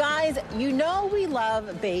 And guys, you know we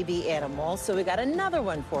love baby animals, so we got another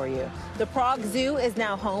one for you. The Prague Zoo is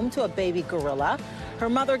now home to a baby gorilla. Her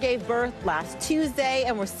mother gave birth last Tuesday,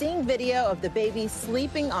 and we're seeing video of the baby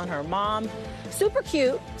sleeping on her mom. Super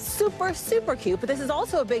cute, super cute. But this is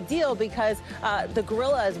also a big deal because the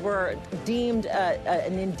gorillas were deemed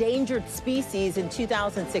an endangered species in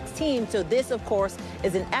 2016. So this, of course,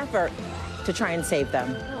 is an effort to try and save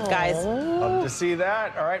them. Aww. Guys. Love to see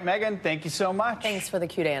that. All right, Megan, thank you so much. Thanks for the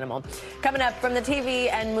cute animal. Coming up, from the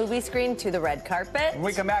TV and movie screen to the red carpet. When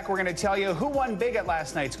we come back, we're going to tell you who won big at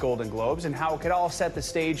last night's Golden Globes and how it could all set the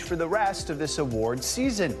stage for the rest of this award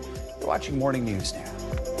season. You're watching Morning News now.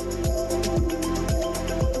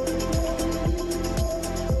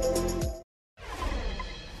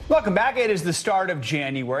 Welcome back. It is the start of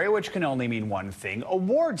January, which can only mean one thing.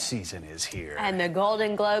 Award season is here. And the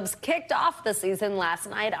Golden Globes kicked off the season last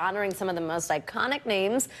night, honoring some of the most iconic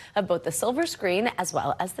names of both the silver screen as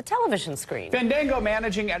well as the television screen. Fandango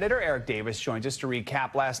managing editor Eric Davis joins us to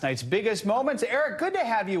recap last night's biggest moments. Eric, good to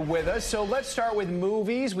have you with us. So let's start with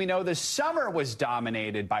movies. We know the summer was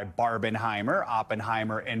dominated by Barbenheimer,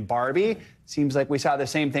 Oppenheimer, and Barbie. Seems like we saw the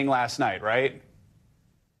same thing last night, right?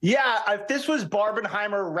 Yeah, if this was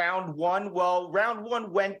Barbenheimer round one, well, round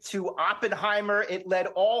one went to Oppenheimer. It led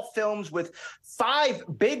all films with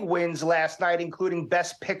 5 big wins last night, including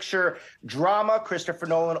Best Picture Drama. Christopher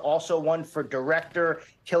Nolan also won for Director.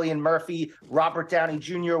 Cillian Murphy, Robert Downey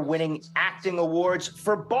Jr. winning acting awards.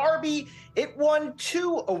 For Barbie, it won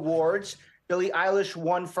 2 awards. Billie Eilish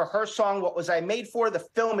won for her song, What Was I Made For? The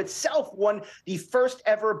film itself won the first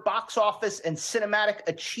ever box office and cinematic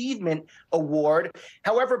achievement award.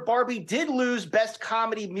 However, Barbie did lose Best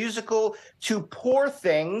Comedy Musical to Poor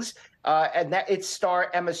Things, and that its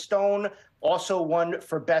star Emma Stone also won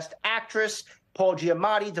for Best Actress. Paul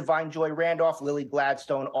Giamatti, Divine Joy Randolph, Lily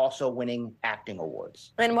Gladstone also winning acting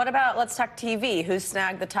awards. And what about, let's talk TV. Who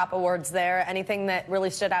snagged the top awards there? Anything that really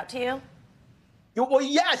stood out to you? Well,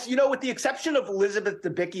 yes, with the exception of Elizabeth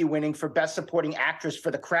Debicki winning for Best Supporting Actress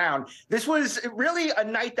for The Crown, this was really a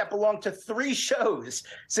night that belonged to 3 shows.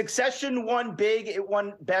 Succession won big. It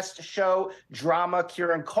won Best Show Drama.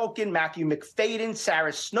 Kieran Culkin, Matthew McFadden,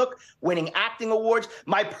 Sarah Snook winning acting awards.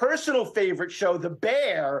 My personal favorite show, The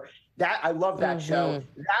Bear, I love that show.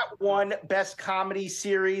 That won Best Comedy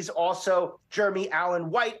Series. Also, Jeremy Allen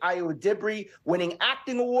White, Iowa Dibry winning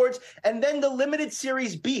acting awards. And then the limited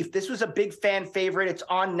series Beef. This was a big fan favorite. It's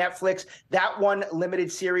on Netflix. That won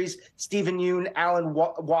limited series. Stephen Yeun,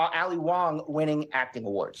 Ali Wong winning acting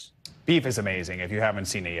awards. Beef is amazing if you haven't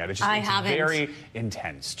seen it yet. It's very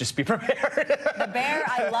intense. Just be prepared. The bear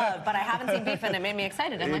I love, but I haven't seen Beef and it made me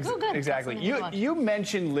excited. I'm like, oh, good. Exactly. You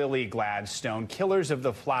mentioned Lily Gladstone, Killers of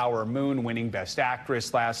the Flower Moon, winning Best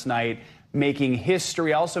Actress last night, making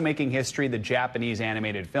history, also making history, the Japanese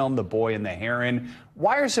animated film, The Boy and the Heron.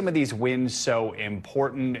 Why are some of these wins so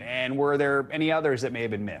important, and were there any others that may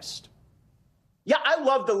have been missed? Yeah, I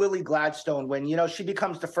love the Lily Gladstone win. You know, she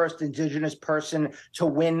becomes the first Indigenous person to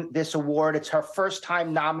win this award. It's her first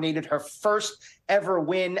time nominated, her first ever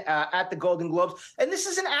win at the Golden Globes. And this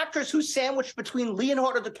is an actress who's sandwiched between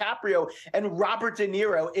Leonardo DiCaprio and Robert De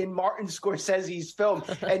Niro in Martin Scorsese's film.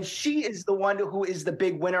 And she is the one who is the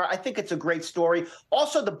big winner. I think it's a great story.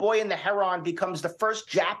 Also, The Boy and the Heron becomes the first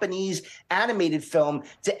Japanese animated film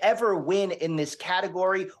to ever win in this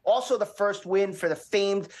category. Also, the first win for the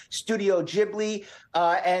famed Studio Ghibli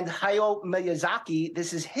and Hayao Miyazaki.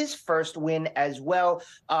 This is his first win as well.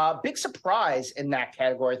 Big surprise in that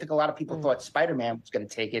category. I think a lot of people thought Spider-Man was going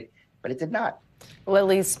to take it, but it did not.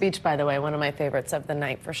 Lily's speech, by the way, one of my favorites of the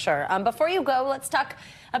night for sure. Before you go, let's talk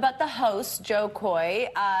about the host, Joe Coy.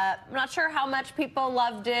 I'm not sure how much people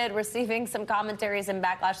loved it, receiving some commentaries and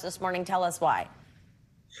backlash this morning. Tell us why.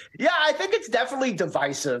 Yeah, I think it's definitely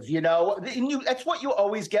divisive. You know, that's what you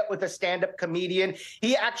always get with a stand-up comedian.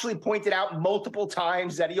 He actually pointed out multiple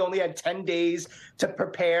times that he only had 10 days to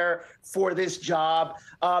prepare for this job.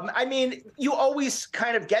 I mean, you always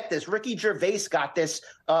kind of get this. Ricky Gervais got this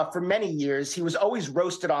for many years. He was always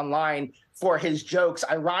roasted online for his jokes.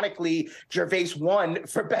 Ironically, Gervais won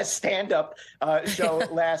for Best Stand-Up Show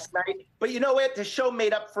last night. But you know what? The show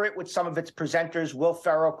made up for it with some of its presenters, Will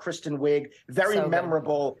Ferrell, Kristen Wiig, very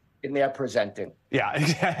memorable in their presenting. Yeah,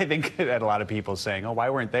 I think that a lot of people saying, oh, why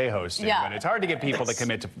weren't they hosting? Yeah. But it's hard to get people to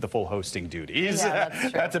commit to the full hosting duties. Yeah, that's true.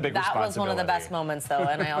 That's a big responsibility. That was one of the best moments, though,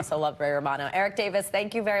 and I also love Ray Romano. Eric Davis,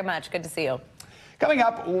 thank you very much. Good to see you. Coming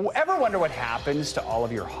up, ever wonder what happens to all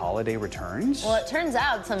of your holiday returns? Well, it turns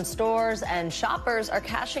out some stores and shoppers are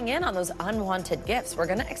cashing in on those unwanted gifts. We're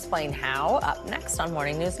going to explain how up next on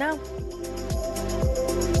Morning News Now.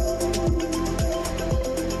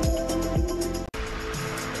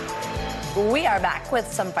 We are back with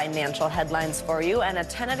some financial headlines for you and a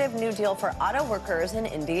tentative new deal for auto workers in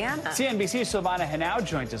Indiana. CNBC's Silvana Henao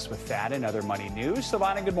joins us with that and other money news.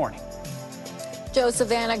 Silvana, good morning. Joe,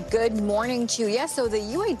 Savannah, good morning to you. Yes, so the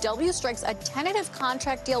UAW strikes a tentative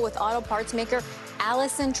contract deal with auto parts maker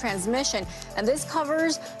Allison Transmission, and this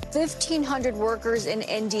covers 1,500 workers in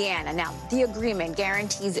Indiana. Now, the agreement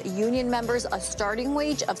guarantees union members a starting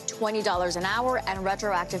wage of $20 an hour and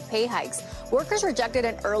retroactive pay hikes. Workers rejected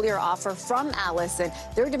an earlier offer from Allison.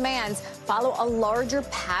 Their demands follow a larger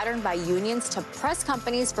pattern by unions to press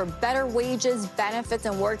companies for better wages, benefits,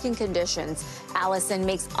 and working conditions. Allison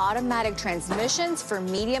makes automatic transmissions for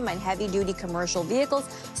medium and heavy-duty commercial vehicles,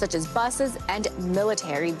 such as buses and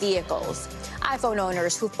military vehicles. iPhone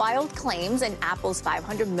owners who filed claims in Apple's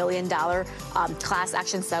 $500 million class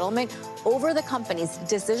action settlement over the company's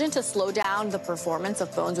decision to slow down the performance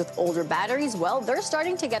of phones with older batteries, well, they're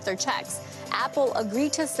starting to get their checks. Apple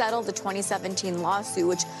agreed to settle the 2017 lawsuit,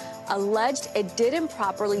 which alleged it didn't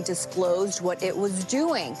properly disclose what it was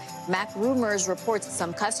doing. Mac Rumors reports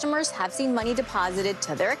some customers have seen money deposited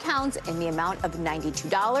to their accounts in the amount of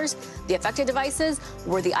 $92. The affected devices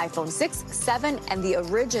were the iPhone 6, 7, and the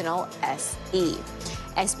original SE.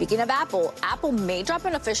 And speaking of Apple, Apple may drop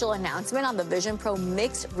an official announcement on the Vision Pro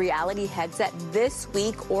mixed reality headset this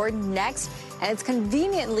week or next, and it's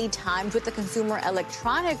conveniently timed with the Consumer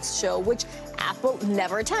Electronics Show, which Apple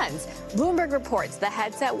never attends. Bloomberg reports the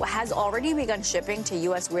headset has already begun shipping to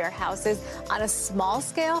U.S. warehouses on a small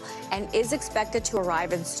scale and is expected to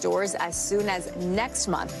arrive in stores as soon as next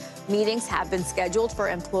month. Meetings have been scheduled for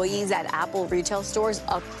employees at Apple retail stores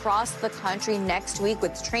across the country next week,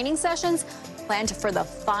 with training sessions planned for the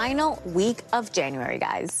final week of January,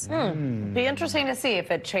 guys. Be interesting to see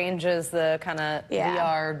if it changes the kind of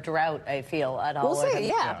VR drought, I feel, at all. We'll see,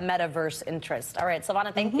 yeah. Metaverse interest. All right,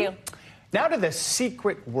 Silvana, thank you. Now to the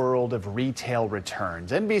secret world of retail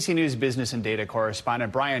returns. NBC News business and data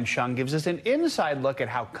correspondent Brian Chung gives us an inside look at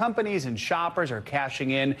how companies and shoppers are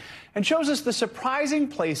cashing in and shows us the surprising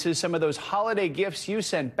places some of those holiday gifts you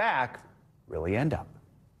sent back really end up.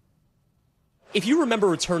 If you remember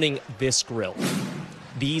returning this grill,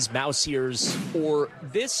 these mouse ears, or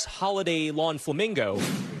this holiday lawn flamingo,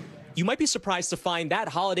 you might be surprised to find that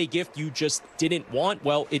holiday gift you just didn't want,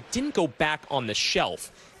 well, it didn't go back on the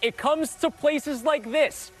shelf. It comes to places like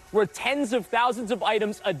this, where tens of thousands of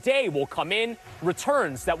items a day will come in,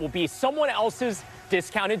 returns that will be someone else's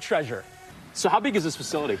discounted treasure. So how big is this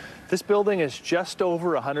facility? This building is just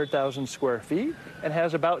over 100,000 square feet and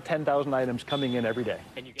has about 10,000 items coming in every day.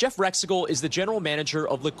 Jeff Rexigal is the general manager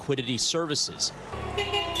of Liquidity Services,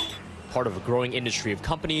 part of a growing industry of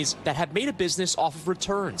companies that have made a business off of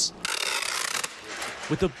returns,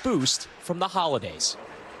 with a boost from the holidays.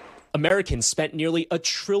 Americans spent nearly $1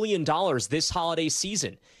 trillion this holiday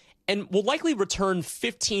season and will likely return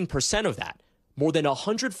 15% of that, more than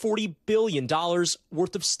 $140 billion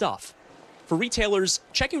worth of stuff. For retailers,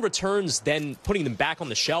 checking returns, then putting them back on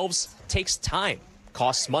the shelves takes time,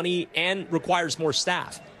 costs money, and requires more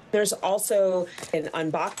staff. There's also an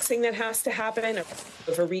unboxing that has to happen.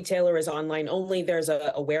 If a retailer is online only, there's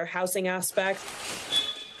a warehousing aspect.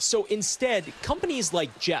 So instead, companies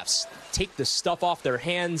like Jeff's take the stuff off their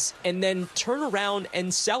hands and then turn around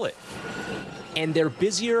and sell it. And they're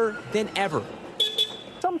busier than ever.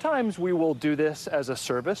 Sometimes we will do this as a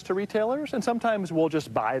service to retailers, and sometimes we'll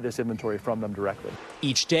just buy this inventory from them directly.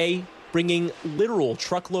 Each day, bringing literal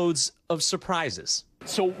truckloads of surprises.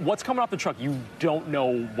 So what's coming off the truck? You don't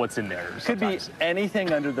know what's in there. Could be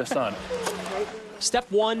anything under the sun. Step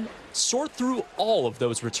one, sort through all of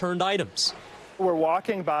those returned items. We're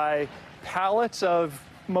walking by pallets of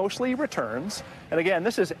mostly returns. And again,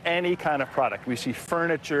 this is any kind of product. We see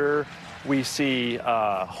furniture, we see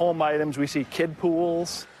home items, we see kid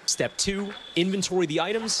pools. Step two, inventory the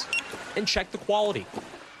items and check the quality.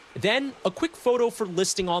 Then a quick photo for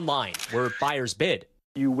listing online where buyers bid.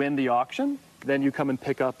 You win the auction, then you come and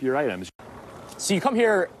pick up your items. So you come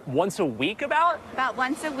here once a week about? About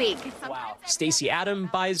once a week. Wow. Stacey Adam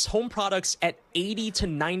buys home products at 80 to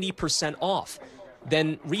 90% off,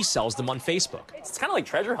 then resells them on Facebook. It's kind of like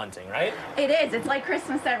treasure hunting, right? It is. It's like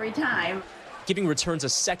Christmas every time. Giving returns a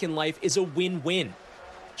second life is a win-win.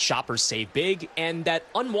 Shoppers save big, and that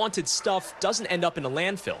unwanted stuff doesn't end up in a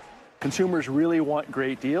landfill. Consumers really want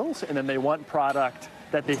great deals, and then they want product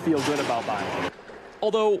that they feel good about buying.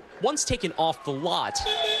 Although, once taken off the lot,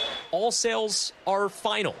 all sales are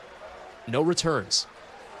final. No returns.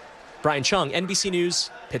 Brian Chung, NBC News,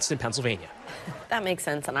 Pittston, Pennsylvania. That makes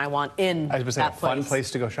sense, and I want in that I was going to say, a fun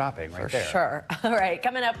place to go shopping right there. Sure. All right,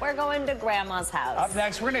 coming up, we're going to Grandma's house. Up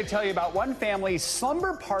next, we're going to tell you about one family's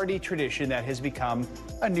slumber party tradition that has become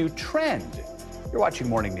a new trend. You're watching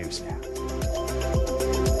Morning News now.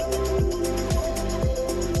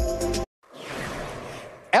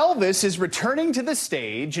 Elvis is returning to the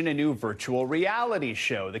stage in a new virtual reality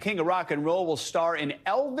show. The King of Rock and Roll will star in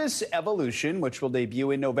Elvis Evolution, which will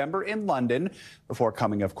debut in November in London, before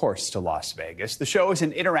coming, of course, to Las Vegas. The show is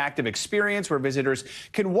an interactive experience where visitors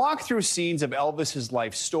can walk through scenes of Elvis's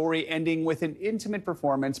life story, ending with an intimate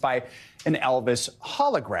performance by an Elvis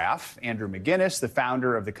holograph. Andrew McGinnis, the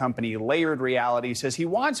founder of the company Layered Reality, says he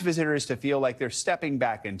wants visitors to feel like they're stepping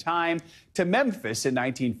back in time to Memphis in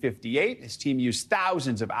 1958. His team used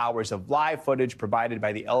thousands of hours of live footage provided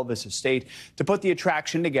by the Elvis estate to put the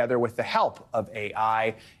attraction together with the help of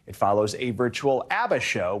AI. It follows a virtual ABBA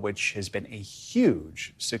show, which has been a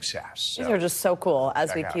huge success. These are just so cool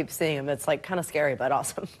as we keep seeing them. It's like kind of scary, but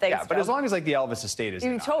awesome. Thanks, yeah, but Joe. as long as like the Elvis estate is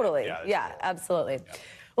totally. Yeah, yeah, absolutely. Yeah.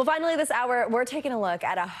 Well, finally this hour, we're taking a look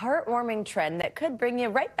at a heartwarming trend that could bring you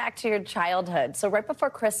right back to your childhood. So right before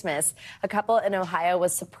Christmas, a couple in Ohio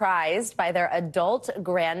was surprised by their adult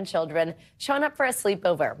grandchildren showing up for a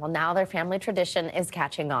sleepover. Well, now their family tradition is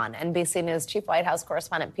catching on. NBC News Chief White House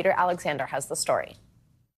correspondent Peter Alexander has the story.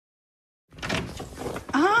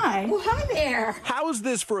 Hi. Well, hi there. How is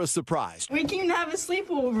this for a surprise? We came to have a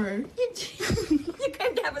sleepover. You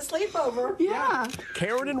came to have a sleepover? Yeah.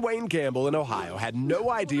 Karen and Wayne Gamble in Ohio had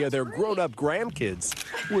no idea their grown-up grandkids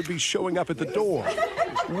would be showing up at the door.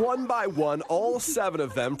 One by one, all 7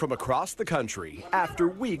 of them from across the country, after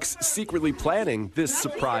weeks secretly planning this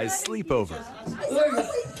surprise sleepover. Look,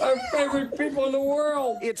 our favorite people in the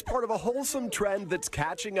world. It's part of a wholesome trend that's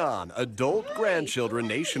catching on. Adult grandchildren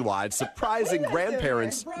nationwide surprising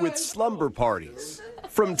grandparents with slumber parties.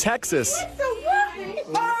 From Texas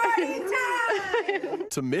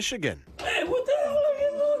to Michigan. Hey, what the hell are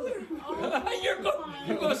you doing?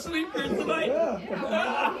 You're going to sleep here tonight?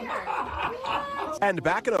 And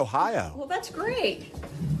back in Ohio. Well, that's great.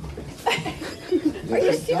 Are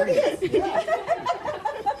you serious?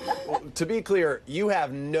 Well, to be clear, you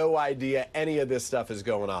have no idea any of this stuff is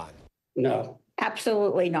going on. No,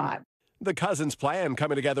 absolutely not. The cousins plan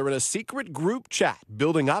coming together in a secret group chat,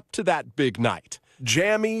 building up to that big night.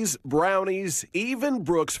 Jammies, brownies, even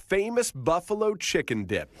Brooke's famous buffalo chicken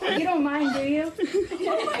dip. You don't mind, do you?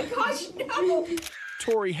 Oh my gosh, no.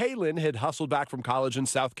 Tori Halen had hustled back from college in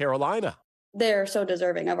South Carolina. they're so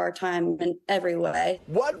deserving of our time in every way.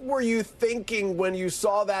 What were you thinking when you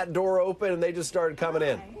saw that door open and they just started coming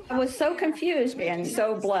in? I was so confused and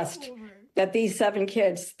so blessed that these 7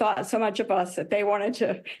 kids thought so much of us that they wanted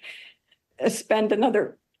to spend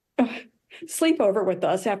another sleepover with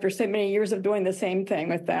us after so many years of doing the same thing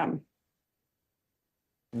with them.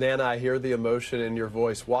 Nana, I hear the emotion in your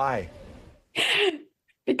voice. Why?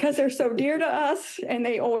 Because they're so dear to us and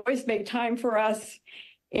they always make time for us.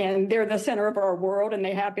 And they're the center of our world, and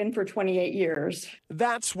they have been for 28 years.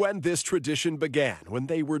 That's when this tradition began, when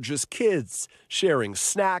they were just kids, sharing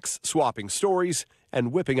snacks, swapping stories,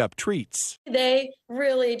 and whipping up treats. They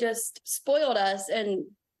really just spoiled us and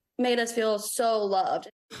made us feel so loved.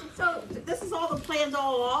 So this is all the plans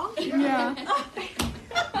all along? Yeah.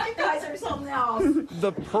 You guys are something else.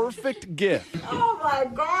 The perfect gift. Oh my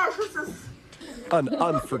gosh, this is... An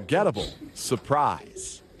unforgettable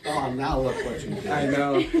surprise. Oh, now look what you did. I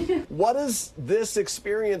know. What does this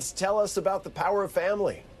experience tell us about the power of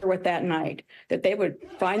family? With that night, that they would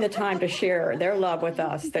find the time to share their love with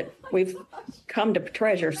us, that we've come to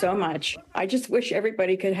treasure so much. I just wish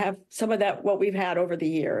everybody could have some of that, what we've had over the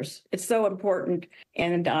years. It's so important,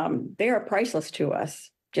 and they are priceless to us,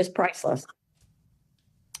 just priceless.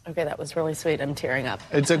 Okay, that was really sweet. I'm tearing up.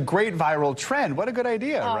 It's a great viral trend. What a good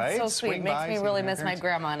idea, right? So sweet. Swing Makes by, me really miss my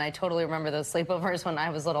grandma, and I totally remember those sleepovers when I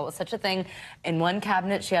was little. It was such a thing. In one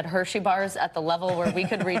cabinet, she had Hershey bars at the level where we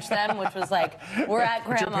could reach them, which was like, we're at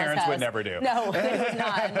grandma's Your parents house. would never do. No, they would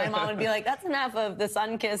not. And my mom would be like, that's enough of the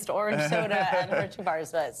sun-kissed orange soda and Hershey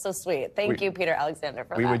bars. But it's so sweet. Thank you, Peter Alexander,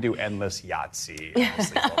 for that. We would do endless Yahtzee.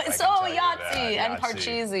 So Yahtzee and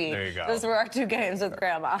Parcheesi. There you go. Those were our 2 games with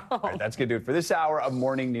grandma. All right, that's going to do it for this hour of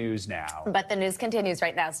Morning News Now. But the news continues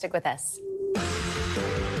right now. Stick with us.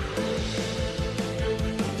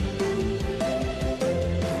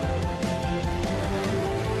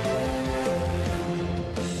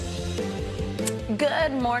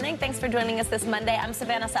 Good morning. Thanks for joining us this Monday. I'm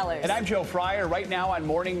Savannah Sellers. And I'm Joe Fryer. Right now on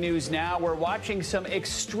Morning News Now, we're watching some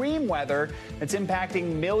extreme weather that's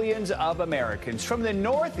impacting millions of Americans. From the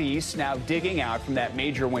Northeast, now digging out from that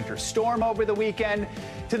major winter storm over the weekend,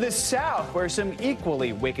 to the south, where some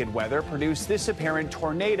equally wicked weather produced this apparent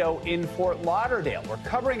tornado in Fort Lauderdale. We're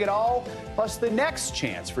covering it all, plus the next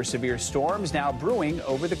chance for severe storms now brewing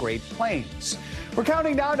over the Great Plains. We're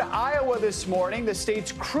counting down to Iowa this morning, the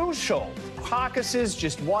state's crucial caucuses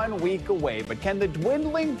just 1 week away. But can the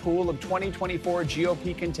dwindling pool of 2024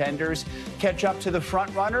 GOP contenders catch up to the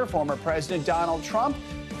frontrunner, former President Donald Trump?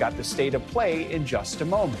 We've got the state of play in just a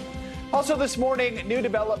moment. Also this morning, new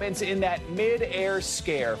developments in that mid-air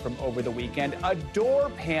scare from over the weekend. A door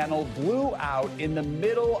panel blew out in the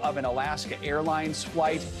middle of an Alaska Airlines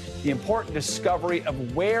flight. The important discovery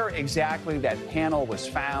of where exactly that panel was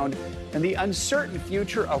found, and the uncertain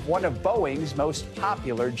future of one of Boeing's most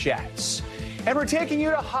popular jets. And we're taking you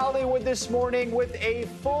to Hollywood this morning with a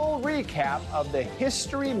full recap of the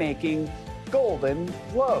history-making Golden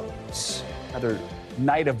Globes. Another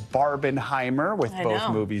night of Barbenheimer, with both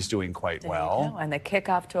movies doing quite well. And the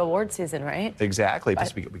kickoff to award season, right? Exactly.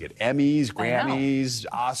 Plus we get Emmys, Grammys,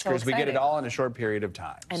 Oscars. We get it all in a short period of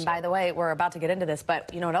time. And by the way, we're about to get into this,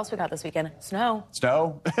 but you know what else we got this weekend? Snow.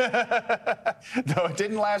 Snow? Though it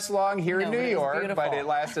didn't last long here in New York, beautiful. but it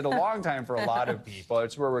lasted a long time for a lot of people.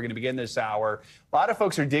 It's where we're going to begin this hour. A lot of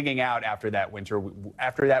folks are digging out after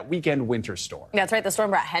that weekend winter storm. That's right. The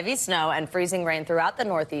storm brought heavy snow and freezing rain throughout the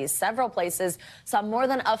Northeast. Several places saw more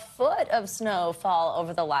than a foot of snow fall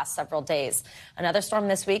over the last several days. Another storm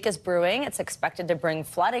this week is brewing. It's expected to bring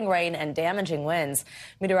flooding rain and damaging winds.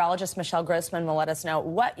 Meteorologist Michelle Grossman will let us know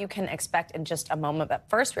what you can expect in just a moment. But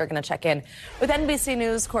first, we're going to check in with NBC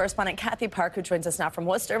News correspondent Kathy Park, who joins us now from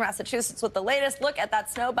Worcester, Massachusetts, with the latest look at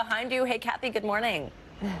that snow behind you. Hey, Kathy, good morning.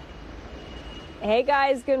 Hey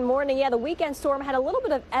guys, good morning. Yeah, the weekend storm had a little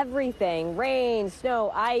bit of everything. Rain,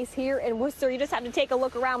 snow, ice here in Worcester. You just have to take a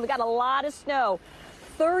look around. We got a lot of snow,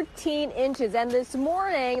 13 inches. And this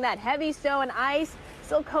morning, that heavy snow and ice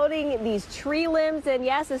still coating these tree limbs. And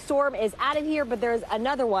yes, the storm is out of here, but there's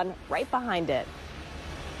another one right behind it.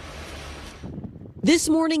 This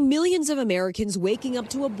morning, millions of Americans waking up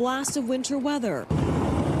to a blast of winter weather.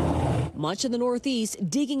 Much of the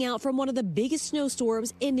Northeast digging out from one of the biggest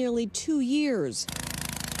snowstorms in nearly 2 years.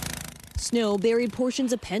 Snow buried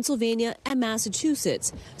portions of Pennsylvania and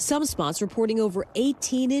Massachusetts, some spots reporting over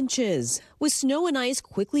 18 inches. With snow and ice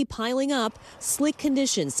quickly piling up, slick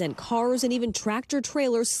conditions sent cars and even tractor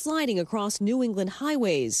trailers sliding across New England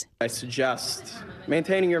highways. I suggest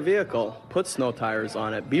maintaining your vehicle, put snow tires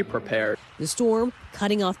on it, be prepared. The storm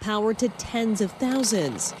cutting off power to tens of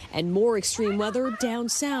thousands, and more extreme weather down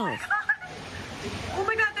south. Oh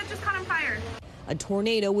my God, that just caught on fire. A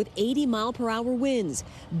tornado with 80-mile-per-hour winds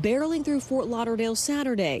barreling through Fort Lauderdale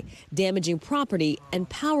Saturday, damaging property and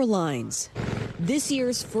power lines. This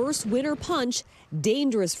year's first winter punch,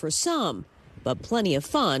 dangerous for some, but plenty of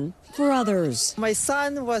fun for others. My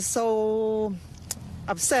son was so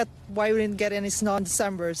upset why we didn't get any snow in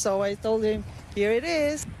December, so I told him, here it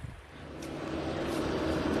is.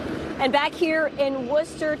 And back here in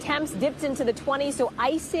Worcester, temps dipped into the 20s, so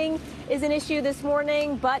icing is an issue this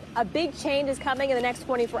morning, but a big change is coming in the next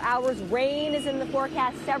 24 hours. Rain is in the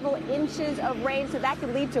forecast, several inches of rain, so that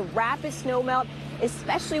could lead to rapid snowmelt,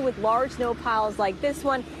 especially with large snow piles like this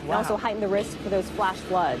one, and also heighten the risk for those flash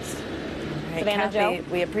floods. Right, Savannah, Kathy, Joe?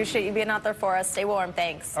 we appreciate you being out there for us. Stay warm.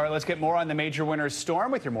 Thanks. All right, let's get more on the major winter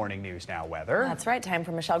storm with your morning news now. Weather. That's right. Time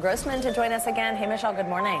for Michelle Grossman to join us again. Hey, Michelle, good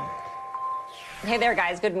morning. Hey there,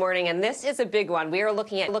 guys. Good morning. And this is a big one. We are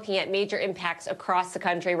looking at major impacts across the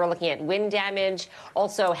country. We're looking at wind damage,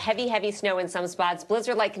 also heavy snow in some spots,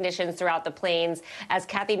 blizzard-like conditions throughout the plains. As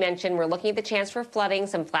Kathy mentioned, we're looking at the chance for flooding,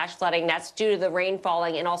 some flash flooding. That's due to the rain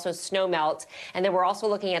falling and also snow melt. And then we're also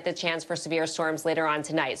looking at the chance for severe storms later on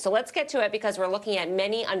tonight. So let's get to it because we're looking at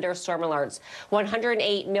many under storm alerts.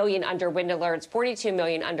 108 million under wind alerts, 42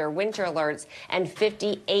 million under winter alerts, and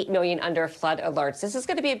 58 million under flood alerts. This is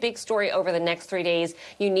going to be a big story over the next 3 days.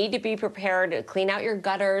 You need to be prepared to clean out your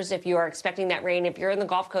gutters if you are expecting that rain. If you're in the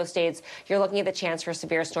Gulf Coast states, you're looking at the chance for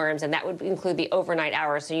severe storms, and that would include the overnight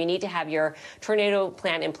hours. So you need to have your tornado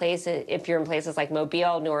plan in place if you're in places like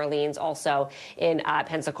Mobile, New Orleans, also in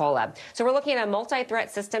Pensacola. So we're looking at a multi-threat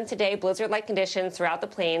system today, blizzard-like conditions throughout the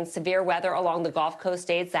plains, severe weather along the Gulf Coast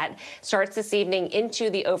states. That starts this evening into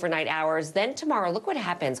the overnight hours. Then tomorrow, look what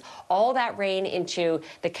happens. All that rain into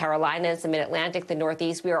the Carolinas, the Mid-Atlantic, the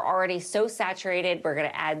Northeast. We are already so saturated. We're going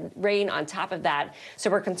to add rain on top of that.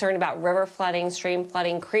 So we're concerned about river flooding, stream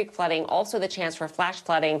flooding, creek flooding, also the chance for flash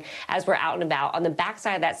flooding as we're out and about. On the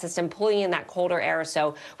backside of that system, pulling in that colder air.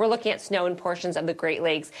 So we're looking at snow in portions of the Great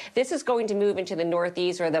Lakes. This is going to move into the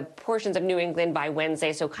Northeast or the portions of New England by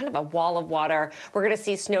Wednesday. So kind of a wall of water. We're going to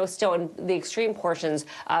see snow still in the extreme portions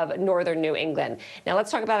of northern New England. Now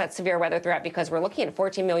let's talk about that severe weather threat because we're looking at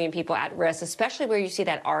 14 million people at risk, especially where you see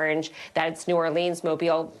that orange. That's New Orleans,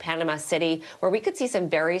 Mobile, Panama City, where we could see some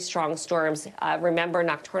very strong storms. Remember,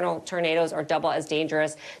 nocturnal tornadoes are double as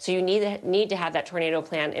dangerous, so you need to have that tornado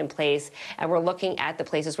plan in place. And we're looking at the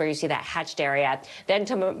places where you see that hatched area. Then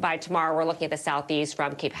by tomorrow, we're looking at the southeast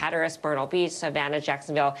from Cape Hatteras, Myrtle Beach, Savannah,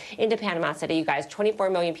 Jacksonville, into Panama City. You guys, 24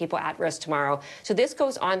 million people at risk tomorrow. So this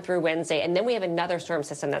goes on through Wednesday, and then we have another storm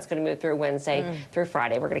system that's going to move through Wednesday through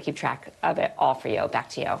Friday. We're going to keep track of it all for you. Back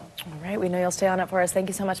to you. All right. We know you'll stay on it for us. Thank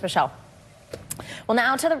you so much, Michelle. Well,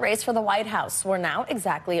 now to the race for the White House. We're now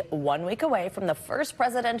exactly 1 week away from the first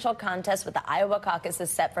presidential contest with the Iowa caucuses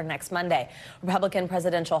set for next Monday. Republican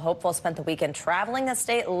presidential hopefuls spent the weekend traveling the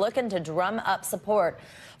state looking to drum up support.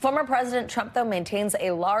 Former President Trump, though, maintains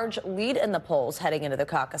a large lead in the polls heading into the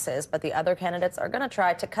caucuses, but the other candidates are going to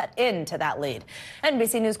try to cut into that lead.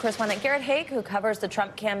 NBC News correspondent Garrett Haake, who covers the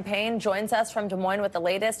Trump campaign, joins us from Des Moines with the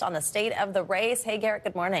latest on the state of the race. Hey, Garrett,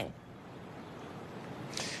 good morning.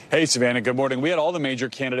 Hey, Savannah, good morning. We had all the major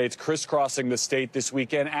candidates crisscrossing the state this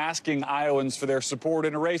weekend, asking Iowans for their support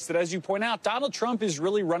in a race that, as you point out, Donald Trump is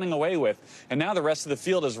really running away with. And now the rest of the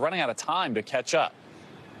field is running out of time to catch up.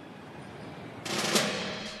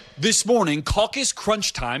 This morning, caucus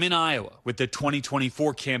crunch time in Iowa, with the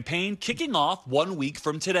 2024 campaign kicking off 1 week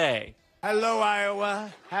from today. Hello,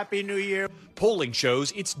 Iowa. Happy New Year. Polling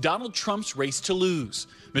shows it's Donald Trump's race to lose.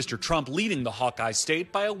 Mr. Trump leading the Hawkeye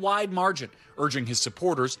state by a wide margin, urging his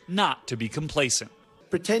supporters not to be complacent.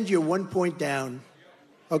 Pretend you're 1 point down,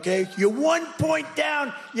 okay? You're 1 point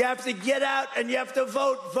down. You have to get out and you have to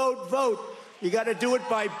vote, vote, vote. You got to do it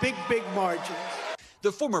by big margins.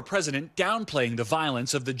 The former president downplaying the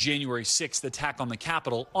violence of the January 6th attack on the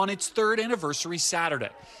Capitol on its third anniversary Saturday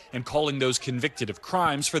and calling those convicted of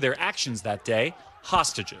crimes for their actions that day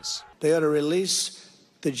hostages. They ought to release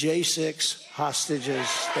the J6 hostages.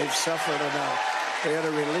 They've suffered enough. They ought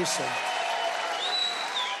to release them.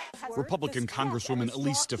 Republican Congresswoman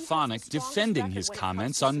Elise Stefanik defending his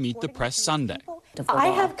comments on Meet the Press Sunday. I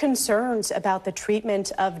have concerns about the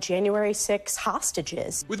treatment of January 6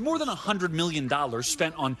 hostages. With more than $100 million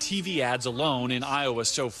spent on TV ads alone in Iowa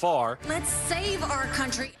so far, let's save our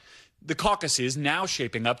country. The caucus is now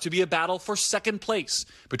shaping up to be a battle for second place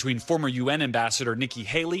between former UN Ambassador Nikki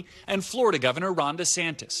Haley and Florida Governor Ron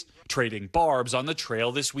DeSantis, trading barbs on the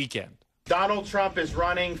trail this weekend. Donald Trump is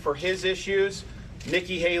running for his issues.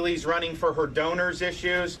 Nikki Haley's running for her donors'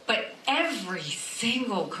 issues. But every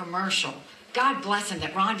single commercial, God bless him,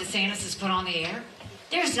 that Ron DeSantis has put on the air,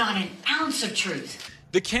 there's not an ounce of truth.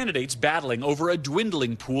 The candidates battling over a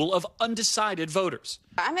dwindling pool of undecided voters.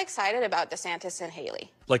 I'm excited about DeSantis and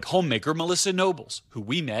Haley. Like homemaker Melissa Nobles, who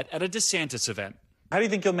we met at a DeSantis event. How do you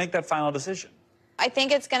think you'll make that final decision? I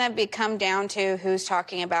think it's going to come down to who's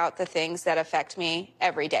talking about the things that affect me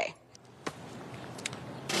every day.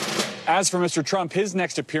 As for Mr. Trump, his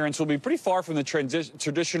next appearance will be pretty far from the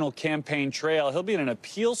traditional campaign trail. He'll be in an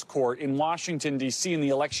appeals court in Washington, D.C. in the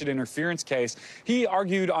election interference case. He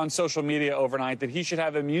argued on social media overnight that he should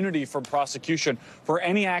have immunity from prosecution for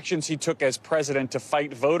any actions he took as president to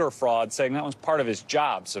fight voter fraud, saying that was part of his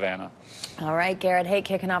job, Savannah. All right, Garrett Haight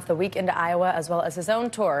kicking off the week into Iowa, as well as his own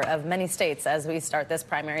tour of many states as we start this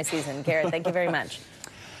primary season. Garrett, thank you very much.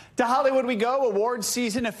 To Hollywood we go. Awards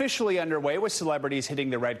season officially underway with celebrities hitting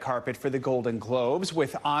the red carpet for the Golden Globes,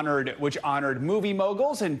 which honored movie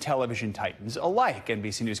moguls and television titans alike.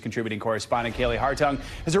 NBC News contributing correspondent Kaylee Hartung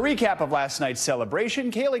has a recap of last night's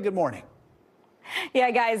celebration. Kaylee, good morning.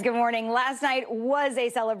 Yeah, guys, good morning. Last night was a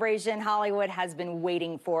celebration Hollywood has been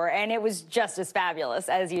waiting for, and it was just as fabulous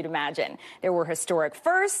as you'd imagine. There were historic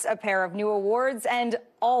firsts, a pair of new awards, and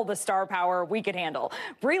all the star power we could handle.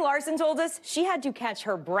 Brie Larson told us she had to catch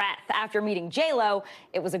her breath after meeting J-Lo.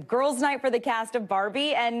 It was a girls' night for the cast of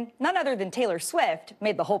Barbie, and none other than Taylor Swift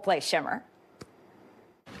made the whole place shimmer.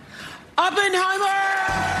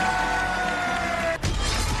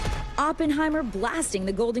 Oppenheimer blasting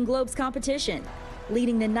the Golden Globes competition,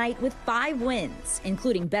 leading the night with 5 wins,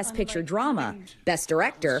 including Best Picture Drama, Best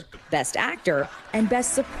Director, Best Actor, and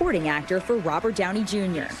Best Supporting Actor for Robert Downey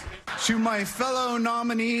Jr. To my fellow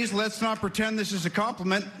nominees, let's not pretend this is a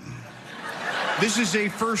compliment. This is a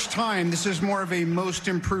first time. This is more of a most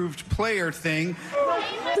improved player thing.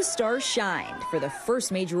 The stars shined for the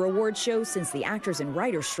first major award show since the actors and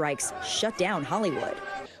writers strikes shut down Hollywood.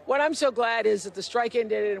 What I'm so glad is that the strike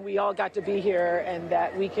ended and we all got to be here and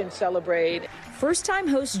that we can celebrate. First-time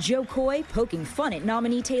host Joe Coy poking fun at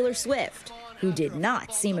nominee Taylor Swift, who did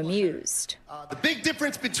not seem amused. The big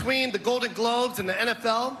difference between the Golden Globes and the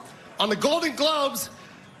NFL, on the Golden Globes,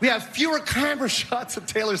 we have fewer camera shots of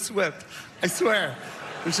Taylor Swift. I swear.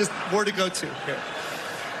 There's just more to go to here.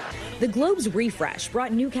 The Globes refresh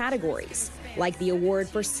brought new categories, like the award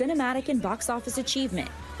for cinematic and box office achievement,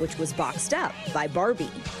 which was boxed up by Barbie.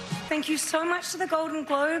 Thank you so much to the Golden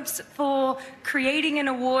Globes for creating an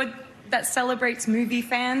award that celebrates movie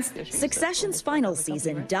fans. Succession's final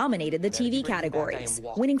season dominated the TV categories,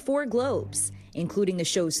 winning 4 Globes, including the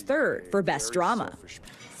show's 3rd for Best Drama.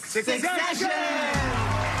 Succession!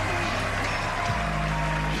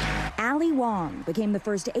 Ali Wong became the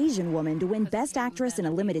first Asian woman to win Best Actress in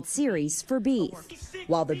a Limited Series for Beef,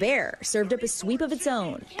 while The Bear served up a sweep of its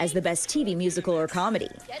own as the Best TV Musical or Comedy,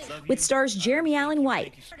 with stars Jeremy Allen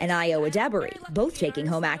White and Ayo Edebiri both taking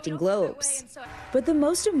home acting Globes. But the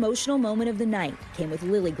most emotional moment of the night came with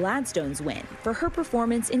Lily Gladstone's win for her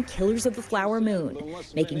performance in Killers of the Flower Moon,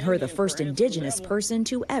 making her the first Indigenous person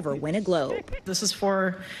to ever win a Globe. This is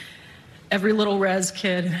for every little res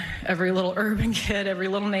kid, every little urban kid, every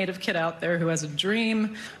little native kid out there who has a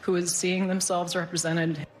dream, who is seeing themselves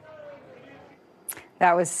represented.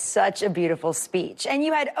 That was such a beautiful speech. And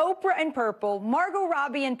you had Oprah in purple, Margot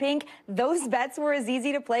Robbie in pink. Those bets were as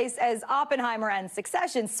easy to place as Oppenheimer and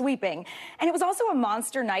Succession sweeping. And it was also a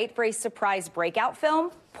monster night for a surprise breakout film.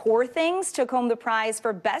 Poor Things took home the prize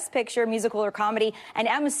for Best Picture, Musical or Comedy, and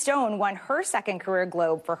Emma Stone won her 2nd career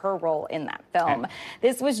Globe for her role in that film.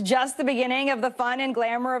 This was just the beginning of the fun and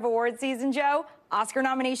glamour of award season, Joe. Oscar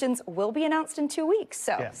nominations will be announced in 2 weeks,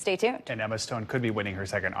 so stay tuned. And Emma Stone could be winning her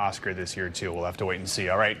 2nd Oscar this year, too. We'll have to wait and see.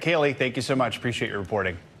 All right, Kaylee, thank you so much. Appreciate your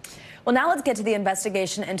reporting. Well, now let's get to the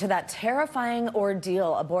investigation into that terrifying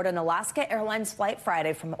ordeal aboard an Alaska Airlines flight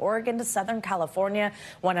Friday from Oregon to Southern California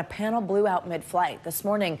when a panel blew out mid-flight. This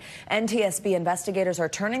morning, NTSB investigators are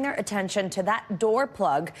turning their attention to that door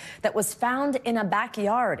plug that was found in a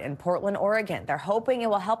backyard in Portland, Oregon. They're hoping it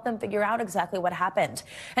will help them figure out exactly what happened.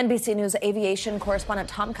 NBC News aviation correspondent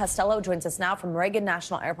Tom Costello joins us now from Reagan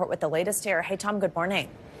National Airport with the latest here. Hey, Tom, good morning.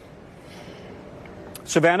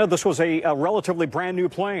 Savannah, this was a relatively brand new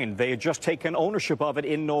plane. They had just taken ownership of it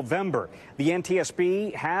in November. The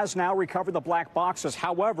NTSB has now recovered the black boxes.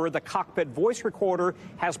 However, the cockpit voice recorder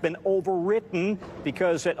has been overwritten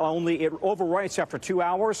because it overwrites after 2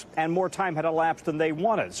 hours and more time had elapsed than they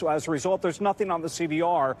wanted. So as a result, there's nothing on the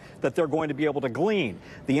CVR that they're going to be able to glean.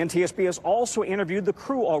 The NTSB has also interviewed the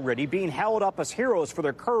crew already, being held up as heroes for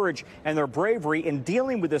their courage and their bravery in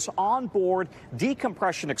dealing with this onboard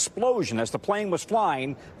decompression explosion as the plane was flying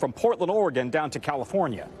from Portland, Oregon down to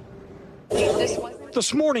California.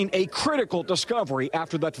 This morning, a critical discovery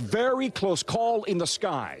after that very close call in the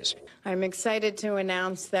skies. I'm excited to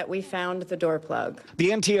announce that we found the door plug. The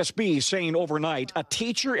NTSB saying overnight a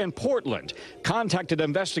teacher in Portland contacted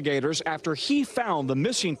investigators after he found the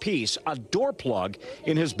missing piece, a door plug,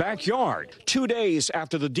 in his backyard 2 days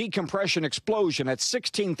after the decompression explosion at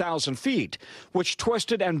 16,000 feet, which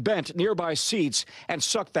twisted and bent nearby seats and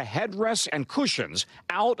sucked the headrests and cushions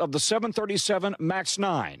out of the 737 MAX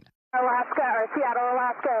 9. Alaska, or Seattle,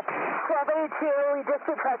 Alaska, 1282, we just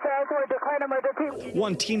pressurized, we're declaring emergency.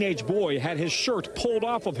 One teenage boy had his shirt pulled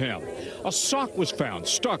off of him. A sock was found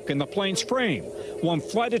stuck in the plane's frame. One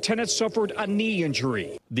flight attendant suffered a knee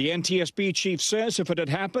injury. The NTSB chief says if it had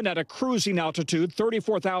happened at a cruising altitude,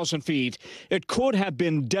 34,000 feet, it could have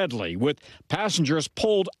been deadly, with passengers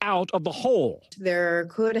pulled out of the hole. There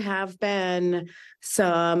could have been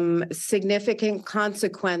some significant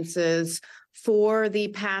consequences for the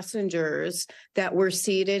passengers that were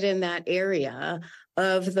seated in that area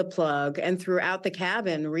of the plug and throughout the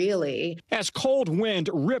cabin, really. As cold wind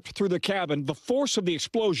ripped through the cabin, the force of the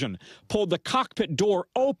explosion pulled the cockpit door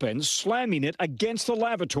open, slamming it against the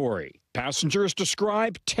lavatory. Passengers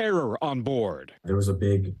describe terror on board. There was a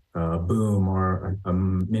big boom or a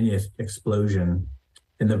mini explosion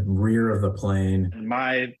in the rear of the plane.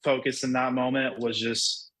 My focus in that moment was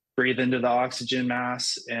just breathe into the oxygen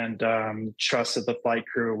mask and trust that the flight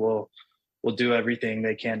crew will do everything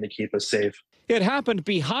they can to keep us safe. It happened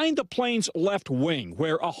behind the plane's left wing,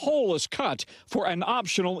 where a hole is cut for an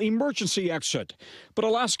optional emergency exit. But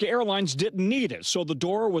Alaska Airlines didn't need it, so the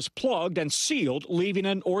door was plugged and sealed, leaving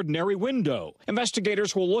an ordinary window.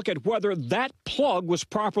 Investigators will look at whether that plug was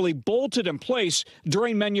properly bolted in place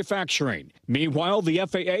during manufacturing. Meanwhile, the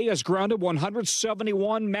FAA has grounded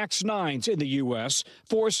 171 MAX 9s in the U.S.,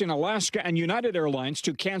 forcing Alaska and United Airlines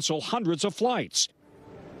to cancel hundreds of flights.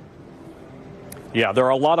 Yeah, there are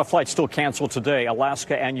a lot of flights still canceled today,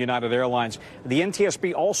 Alaska and United Airlines. The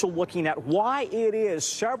NTSB also looking at why it is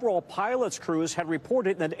several pilots' crews had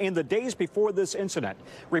reported that in the days before this incident,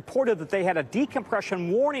 reported that they had a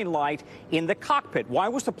decompression warning light in the cockpit. Why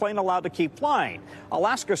was the plane allowed to keep flying?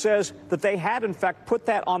 Alaska says that they had, in fact, put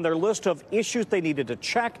that on their list of issues they needed to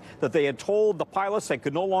check, that they had told the pilots they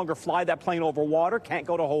could no longer fly that plane over water, can't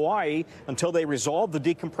go to Hawaii until they resolve the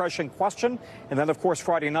decompression question. And then, of course,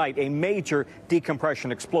 Friday night, a major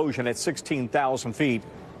decompression explosion at 16,000 feet.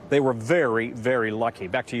 They were very, very lucky.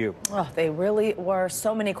 Back to you. Oh, they really were.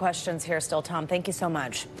 So many questions here still, Tom. Thank you so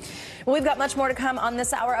much. We've got much more to come on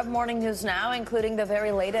this hour of Morning News Now, including the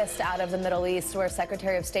very latest out of the Middle East, where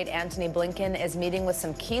Secretary of State Antony Blinken is meeting with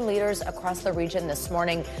some key leaders across the region this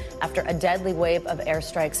morning after a deadly wave of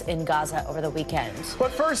airstrikes in Gaza over the weekend.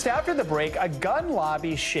 But first, after the break, a gun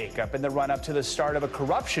lobby shakeup in the run-up to the start of a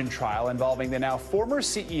corruption trial involving the now former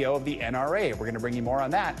CEO of the NRA. We're going to bring you more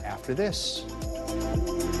on that after this.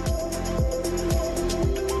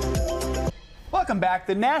 Welcome back.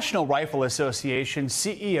 The National Rifle Association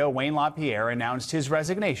CEO Wayne LaPierre announced his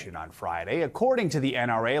resignation on Friday. According to the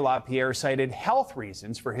NRA, LaPierre cited health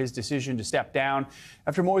reasons for his decision to step down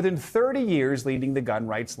after more than 30 years leading the gun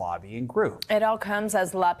rights lobbying group. It all comes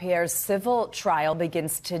as LaPierre's civil trial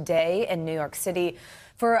begins today in New York City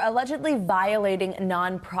for allegedly violating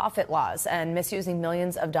nonprofit laws and misusing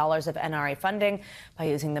millions of dollars of NRA funding by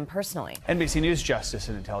using them personally. NBC News Justice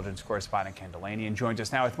and Intelligence correspondent Ken Delaney joins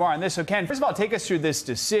us now with more on this. So, Ken, first of all, take us through this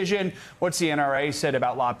decision. What's the NRA said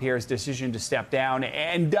about LaPierre's decision to step down?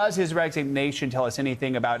 And does his resignation tell us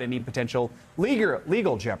anything about any potential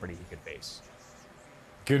legal jeopardy he could face?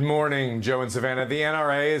 Good morning, Joe and Savannah. The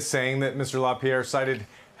NRA is saying that Mr. LaPierre cited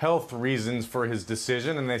health reasons for his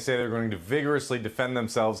decision, and they say they're going to vigorously defend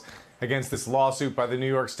themselves against this lawsuit by the New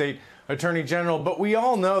York State Attorney General. But we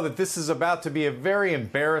all know that this is about to be a very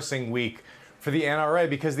embarrassing week for the NRA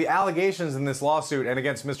because the allegations in this lawsuit and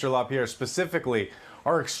against Mr. LaPierre specifically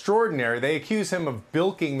are extraordinary. They accuse him of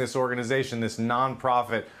bilking this organization, this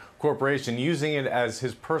nonprofit corporation, using it as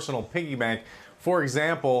his personal piggy bank. For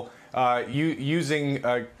example, using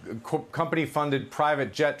company-funded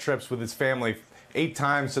private jet trips with his family 8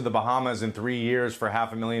 times to the Bahamas in 3 years for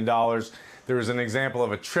 $500,000. There was an example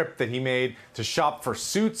of a trip that he made to shop for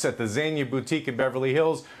suits at the Zegna Boutique in Beverly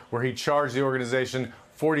Hills, where he charged the organization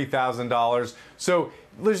 $40,000. So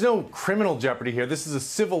there's no criminal jeopardy here. This is a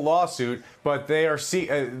civil lawsuit, but they are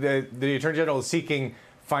the Attorney General is seeking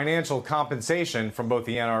financial compensation from both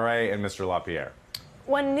the NRA and Mr. LaPierre.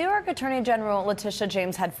 When New York Attorney General Letitia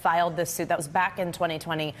James had filed this suit that was back in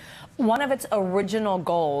 2020, one of its original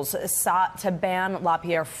goals sought to ban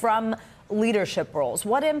LaPierre from leadership roles.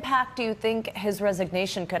 What impact do you think his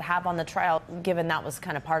resignation could have on the trial, given that was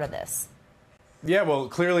kind of part of this? Yeah, well,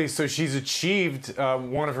 clearly, so she's achieved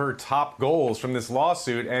one of her top goals from this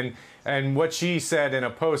lawsuit, and what she said in a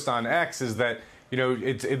post on X is that, you know,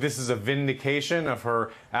 this is a vindication of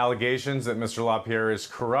her allegations that Mr. LaPierre is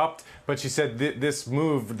corrupt, but she said this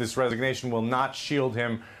move, this resignation, will not shield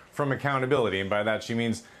him from accountability, and by that she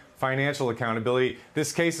means financial accountability.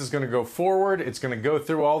 This case is going to go forward. It's going to go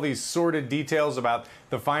through all these sordid details about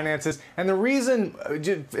the finances. And the reason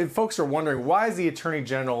folks are wondering, why is the Attorney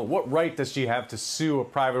General, what right does she have to sue a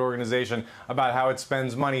private organization about how it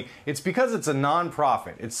spends money? It's because it's a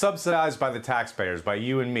nonprofit. It's subsidized by the taxpayers, by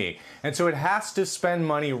you and me. And so it has to spend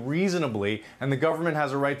money reasonably, and the government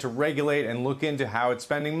has a right to regulate and look into how it's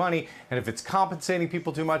spending money. And if it's compensating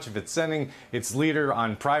people too much, if it's sending its leader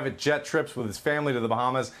on private jet trips with his family to the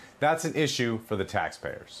Bahamas, that's an issue for the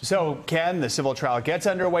taxpayers. So, Ken, the civil trial gets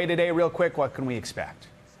underway today. Real quick, what can we expect?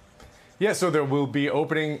 Yeah, so there will be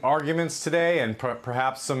opening arguments today and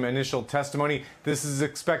perhaps some initial testimony. This is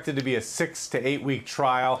expected to be a 6 to 8 week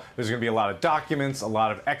trial. There's going to be a lot of documents, a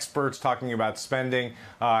lot of experts talking about spending,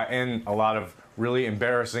 and a lot of really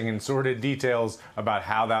embarrassing and sordid details about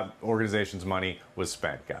how that organization's money was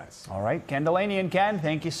spent, guys. All right, Ken Delaney and Ken,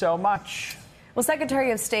 thank you so much. Well,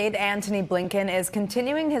 Secretary of State Antony Blinken is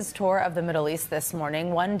continuing his tour of the Middle East this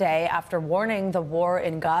morning, one day after warning the war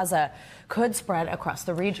in Gaza could spread across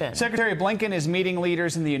the region. Secretary Blinken is meeting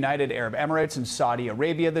leaders in the United Arab Emirates and Saudi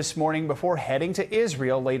Arabia this morning before heading to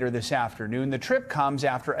Israel later this afternoon. The trip comes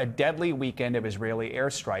after a deadly weekend of Israeli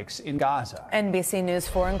airstrikes in Gaza. NBC News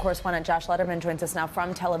foreign correspondent Josh Letterman joins us now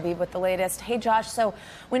from Tel Aviv with the latest. Hey, Josh, so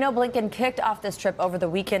we know Blinken kicked off this trip over the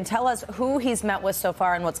weekend. Tell us who he's met with so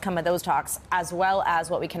far and what's come of those talks, as well as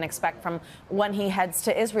what we can expect from when he heads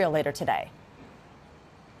to Israel later today.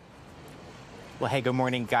 Well, hey, good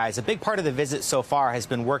morning, guys. A big part of the visit so far has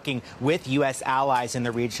been working with U.S. allies in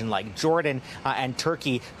the region like Jordan and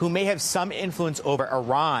Turkey, who may have some influence over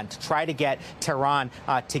Iran to try to get Tehran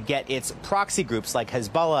to get its proxy groups like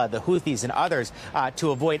Hezbollah, the Houthis and others to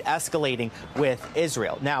avoid escalating with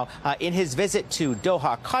Israel. Now, in his visit to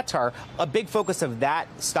Doha, Qatar, a big focus of that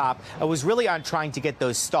stop was really on trying to get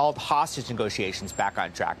those stalled hostage negotiations back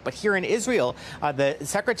on track. But here in Israel, the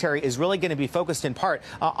secretary is really going to be focused in part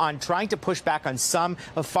on trying to push back on some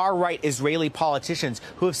far-right Israeli politicians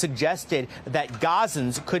who have suggested that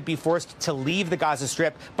Gazans could be forced to leave the Gaza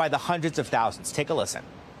Strip by the hundreds of thousands. Take a listen.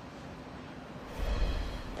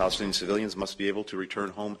 Palestinian civilians must be able to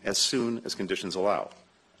return home as soon as conditions allow.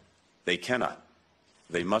 They cannot,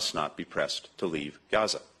 they must not be pressed to leave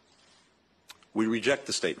Gaza. We reject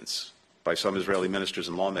the statements by some Israeli ministers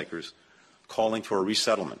and lawmakers calling for a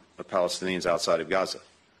resettlement of Palestinians outside of Gaza.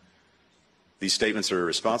 These statements are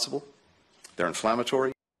irresponsible. They're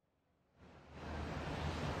inflammatory.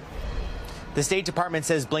 The State Department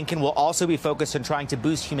says Blinken will also be focused on trying to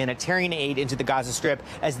boost humanitarian aid into the Gaza Strip,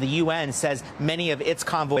 as the UN says many of its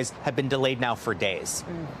convoys have been delayed now for days.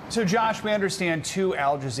 So, Josh, we understand 2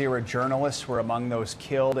 Al Jazeera journalists were among those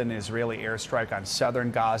killed in an Israeli airstrike on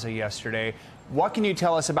southern Gaza yesterday. What can you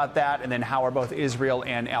tell us about that? And then how are both Israel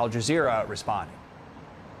and Al Jazeera responding?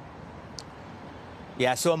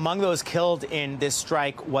 Yeah, so among those killed in this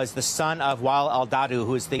strike was the son of Wael al-Dadu,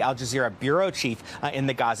 who is the Al Jazeera bureau chief in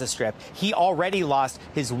the Gaza Strip. He already lost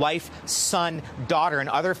his wife, son, daughter, and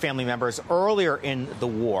other family members earlier in the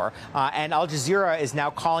war. And Al Jazeera is now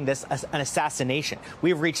calling this an assassination. We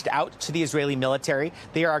have reached out to the Israeli military.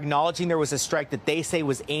 They are acknowledging there was a strike that they say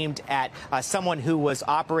was aimed at someone who was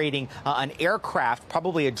operating an aircraft,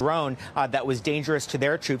 probably a drone, that was dangerous to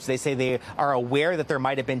their troops. They say they are aware that there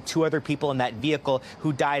might have been 2 other people in that vehicle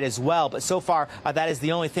who died as well. But so far, that is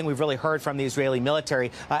the only thing we've really heard from the Israeli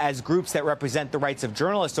military, as groups that represent the rights of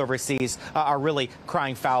journalists overseas are really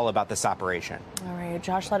crying foul about this operation. All right,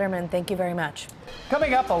 Josh Letterman, thank you very much.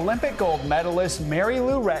 Coming up, Olympic gold medalist Mary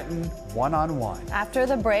Lou Retton, one-on-one. After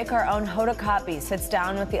the break, our own Hoda Kotb sits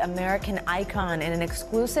down with the American icon in an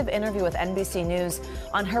exclusive interview with NBC News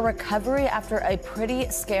on her recovery after a pretty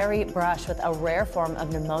scary brush with a rare form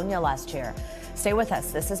of pneumonia last year. Stay with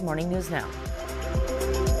us. This is Morning News Now.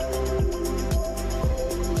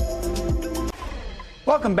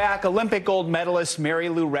 Welcome back. Olympic gold medalist Mary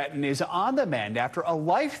Lou Retton is on the mend after a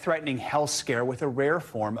life-threatening health scare with a rare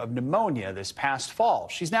form of pneumonia this past fall.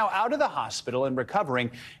 She's now out of the hospital and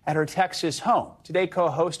recovering at her Texas home. Today,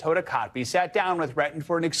 co-host Hoda Kotb sat down with Retton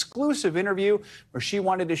for an exclusive interview where she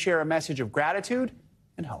wanted to share a message of gratitude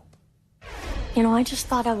and hope. You know, I just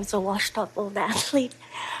thought I was a washed-up old athlete,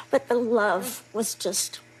 but the love was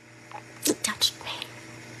just, it touched me.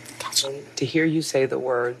 It touched me. To hear you say the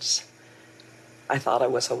words, I thought I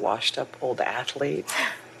was a washed-up old athlete,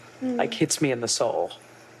 like hits me in the soul.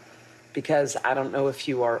 Because I don't know if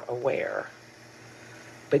you are aware,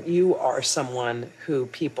 but you are someone who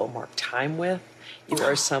people mark time with. You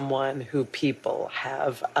are someone who people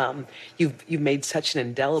have, you've made such an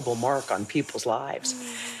indelible mark on people's lives.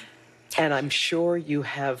 And I'm sure you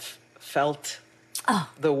have felt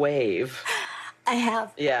the wave. I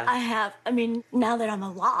have. Yeah. I have. I mean, now that I'm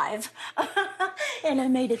alive and I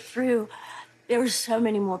made it through, there were so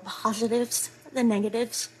many more positives than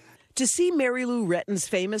negatives. To see Mary Lou Retton's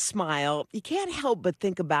famous smile, you can't help but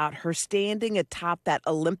think about her standing atop that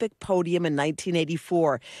Olympic podium in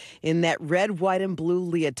 1984 in that red, white, and blue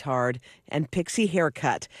leotard and pixie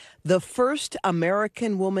haircut. The first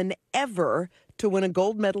American woman ever to win a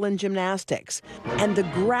gold medal in gymnastics, and the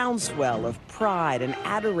groundswell of pride and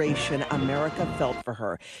adoration America felt for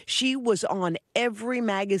her. She was on every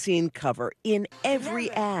magazine cover, in every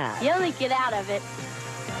ad. You only get out of it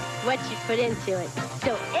what you put into it.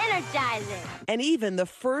 So energize it. And even the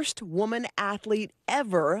first woman athlete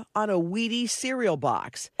ever on a Wheaties cereal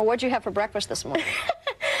box. What'd you have for breakfast this morning?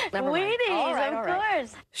 Wheaties, of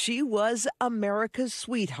course. She was America's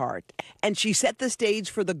sweetheart, and she set the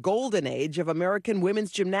stage for the golden age of American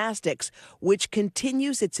women's gymnastics, which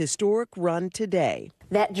continues its historic run today.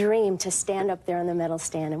 That dream to stand up there on the medal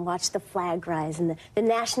stand and watch the flag rise and the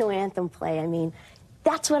national anthem play, I mean,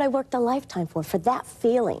 that's what I worked a lifetime for that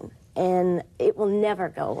feeling, and it will never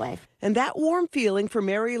go away. And that warm feeling for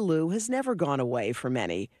Mary Lou has never gone away for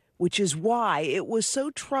many, which is why it was so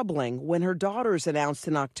troubling when her daughters announced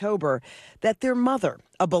in October that their mother,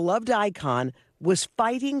 a beloved icon, was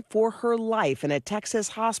fighting for her life in a Texas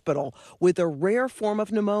hospital with a rare form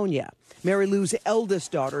of pneumonia. Mary Lou's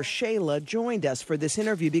eldest daughter, Shayla, joined us for this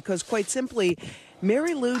interview because, quite simply,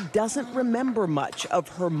 Mary Lou doesn't remember much of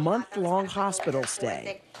her month-long hospital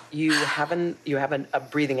stay. You have a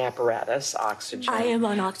breathing apparatus, oxygen. I am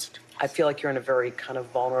on oxygen. I feel like you're in a very kind of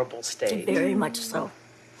vulnerable state. Very much so.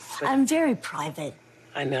 But I'm very private.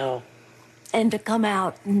 I know. And to come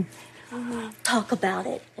out and talk about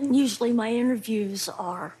it, and usually my interviews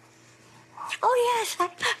are, oh yes,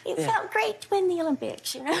 it felt great to win the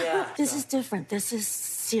Olympics, you know? Yeah. This is different. This is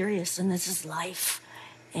serious, and this is life.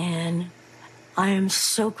 And I am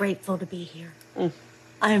so grateful to be here.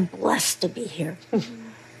 I am blessed to be here.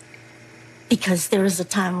 Because there was a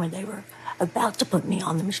time when they were about to put me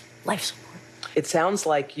on the life support. It sounds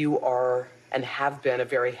like you are and have been a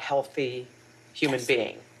very healthy human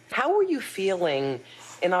being. How were you feeling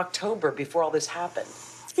in October before all this happened?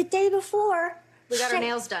 The day before, we got our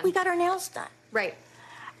nails done. We got our nails done. Right.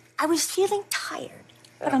 I was feeling tired,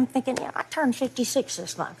 but I'm thinking, yeah, I turned 56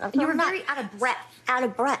 this month. You were very out of breath. Out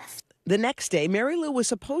of breath. The next day, Mary Lou was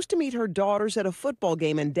supposed to meet her daughters at a football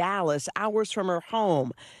game in Dallas, hours from her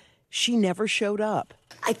home. She never showed up.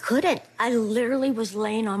 I couldn't. I literally was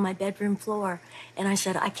laying on my bedroom floor, and I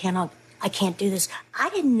said, I can't do this. I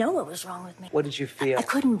didn't know what was wrong with me. What did you feel? I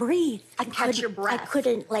couldn't breathe. I couldn't catch your breath. I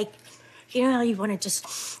couldn't, like, you know how you want to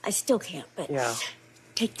just, I still can't, but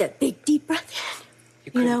take that big, deep breath in.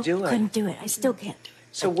 You couldn't do it. Couldn't do it. I still can't do it.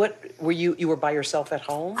 So what were you were by yourself at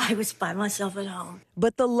home? I was by myself at home.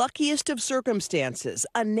 But the luckiest of circumstances,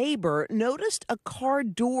 a neighbor noticed a car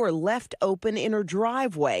door left open in her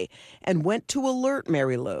driveway and went to alert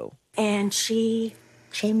Mary Lou. And she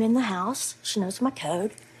came in the house. She knows my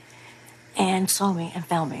code. And saw me and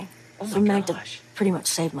found me. Oh my Magda gosh. pretty much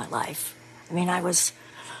saved my life. I mean, I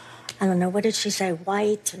don't know, what did she say?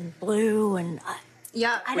 White and blue and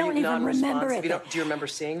I don't even remember it. Do you remember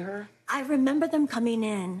seeing her? I remember them coming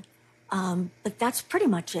in, but that's pretty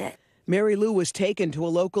much it. Mary Lou was taken to a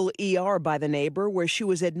local ER by the neighbor where she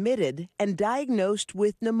was admitted and diagnosed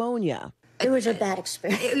with pneumonia. It was a bad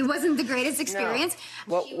experience. It wasn't the greatest experience.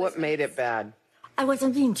 No. What made it bad? I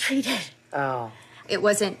wasn't being treated. Oh. It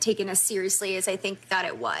wasn't taken as seriously as I think that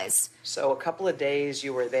it was. So a couple of days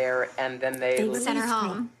you were there, and then they sent her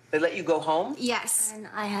home. They let you go home? Yes. And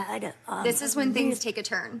I had... this is when things take a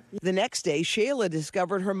turn. The next day, Shayla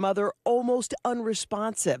discovered her mother almost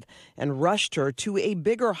unresponsive and rushed her to a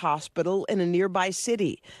bigger hospital in a nearby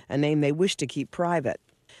city, a name they wished to keep private.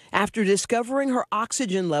 After discovering her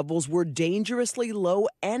oxygen levels were dangerously low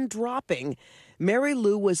and dropping, Mary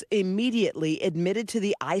Lou was immediately admitted to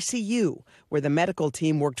the ICU, where the medical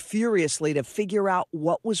team worked furiously to figure out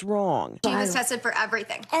what was wrong. She was tested for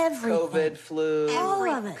everything. Everything. COVID, flu. All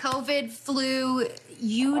of it. COVID, flu,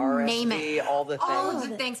 you RSV, name it. all the things. All of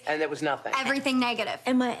the things. And it was nothing. Everything negative.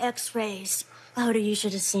 And my x-rays. Oh, you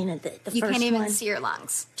should have seen it. The you first can't even one. see your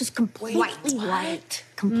lungs. Just completely white.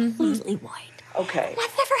 Completely white. Okay.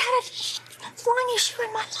 I've never had a lung issue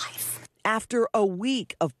in my life. After a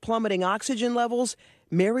week of plummeting oxygen levels,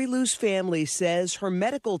 Mary Lou's family says her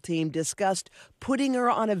medical team discussed putting her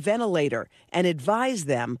on a ventilator and advised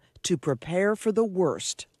them to prepare for the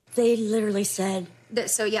worst. They literally said,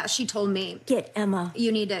 So yeah, she told me, get Emma.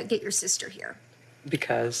 You need to get your sister here.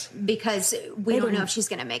 Because we don't know if she's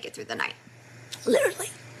going to make it through the night.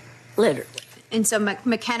 Literally. And so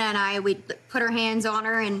McKenna and I, we put our hands on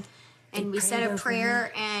her and we said a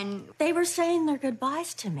prayer, and they were saying their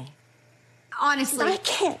goodbyes to me. Honestly, I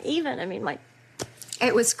can't even. I mean,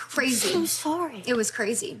 it was crazy. I'm so sorry. It was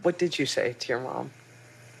crazy. What did you say to your mom?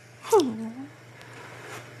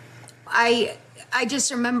 I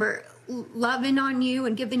just remember loving on you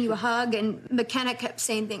and giving you a hug, and McKenna kept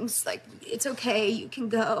saying things like, "It's okay, you can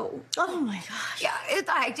go." Oh my gosh. Yeah,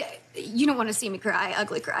 you don't want to see me cry,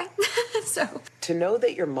 ugly cry. So to know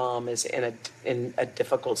that your mom is in a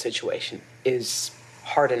difficult situation is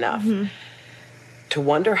hard enough. Mm-hmm. To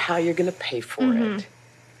wonder how you're going to pay for it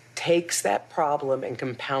takes that problem and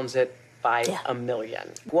compounds it by a million.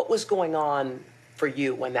 What was going on for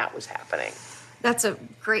you when that was happening? That's a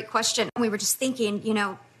great question. We were just thinking,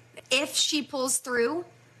 if she pulls through,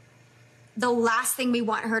 the last thing we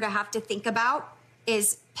want her to have to think about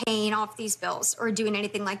is paying off these bills or doing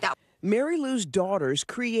anything like that. Mary Lou's daughters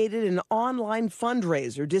created an online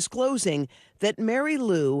fundraiser disclosing that Mary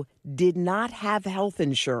Lou did not have health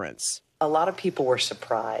insurance. A lot of people were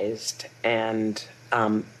surprised and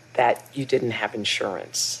that you didn't have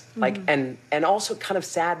insurance. And also kind of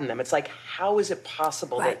saddened them. It's like, how is it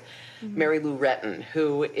possible that Mary Lou Retton,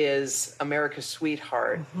 who is America's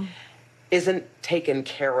sweetheart, isn't taken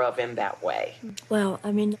care of in that way? Well,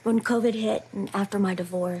 I mean, when COVID hit and after my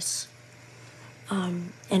divorce,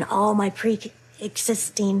 and all my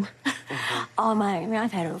pre-existing,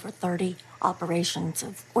 I've had over 30 operations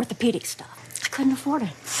of orthopedic stuff. I couldn't afford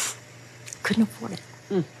it. I couldn't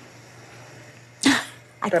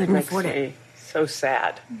afford it. So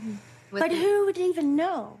sad. But who would even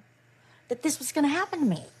know that this was going to happen to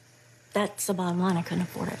me? That's the bottom line. I couldn't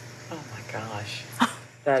afford it. Oh my gosh.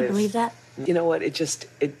 Can you believe that? You know what?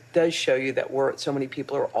 It does show you that so many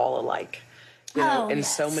people are all alike. In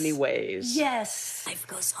so many ways. Yes. Life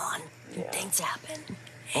goes on and things happen.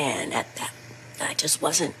 And at that, I just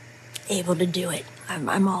wasn't able to do it.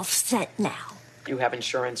 I'm all set now. You have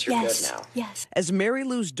insurance, you're good now. Yes. As Mary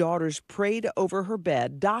Lou's daughters prayed over her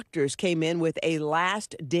bed, doctors came in with a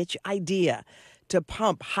last-ditch idea to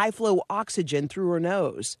pump high-flow oxygen through her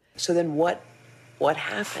nose. So then what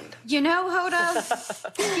happened? Hoda,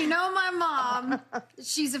 my mom,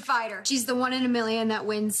 she's a fighter. She's the 1 in a million that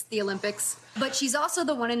wins the Olympics. But she's also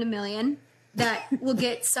the 1 in a million that will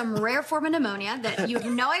get some rare form of pneumonia that you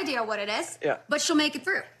have no idea what it is, but she'll make it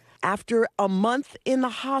through. After a month in the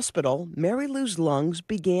hospital, Mary Lou's lungs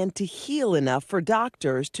began to heal enough for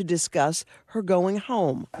doctors to discuss her going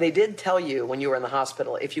home. They did tell you when you were in the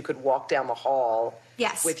hospital, if you could walk down the hall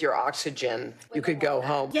with your oxygen, you could go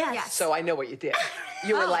home. Yes. So I know what you did.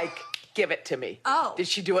 You were like, give it to me. Oh. Did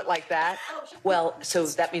she do it like that? Well, so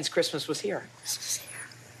that means Christmas was here.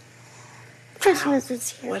 Christmas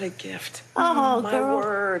is here. What a gift. Oh, my girl.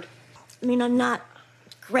 word. I mean, I'm not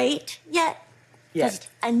great yet. Yes.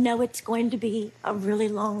 I know it's going to be a really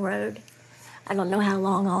long road. I don't know how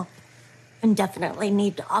long I'll indefinitely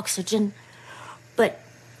need the oxygen, but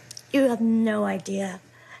you have no idea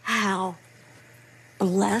how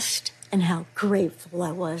blessed and how grateful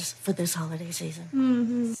I was for this holiday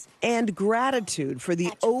season. And gratitude for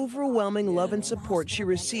the overwhelming love and support she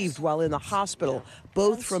received while in the hospital,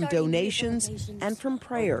 both from donations and from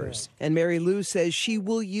prayers. And Mary Lou says she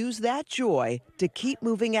will use that joy to keep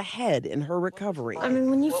moving ahead in her recovery. I mean,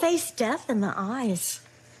 when you face death in the eyes,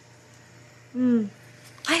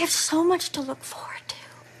 I have so much to look forward to.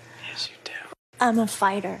 Yes, you do. I'm a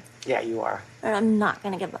fighter. Yeah, you are. And I'm not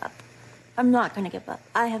going to give up. I'm not going to give up.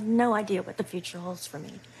 I have no idea what the future holds for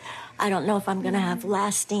me. I don't know if I'm going to have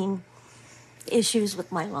lasting issues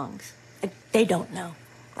with my lungs. They don't know.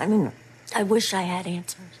 I mean, I wish I had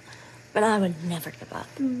answers, but I would never give up.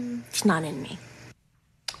 It's not in me.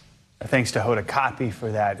 Thanks to Hoda Kotb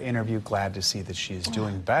for that interview. Glad to see that she's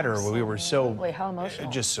doing better. We were so how emotional.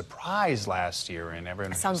 just surprised last year, and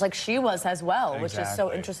everyone. Sounds like she was as well, which is so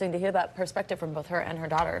Exactly. interesting to hear that perspective from both her and her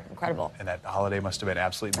daughter. Incredible. And that holiday must have been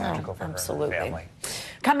absolutely magical for her and her family.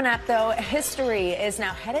 Coming up, though, history is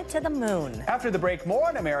now headed to the moon. After the break, more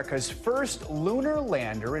on America's first lunar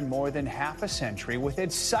lander in more than half a century, with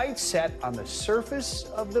its sights set on the surface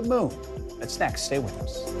of the moon. That's next. Stay with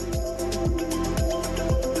us.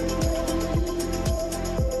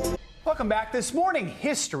 Welcome back. This morning,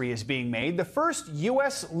 history is being made. The first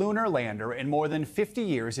U.S. lunar lander in more than 50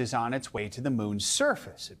 years is on its way to the moon's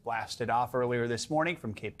surface. It blasted off earlier this morning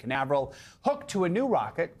from Cape Canaveral, hooked to a new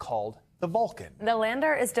rocket called the Vulcan. The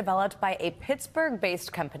lander is developed by a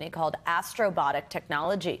Pittsburgh-based company called Astrobotic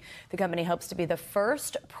Technology. The company hopes to be the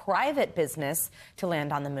first private business to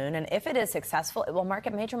land on the moon, and if it is successful, it will mark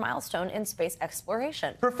a major milestone in space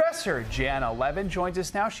exploration. Professor Jana Levin joins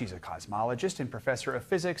us now. She's a cosmologist and professor of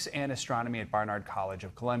physics and astronomy at Barnard College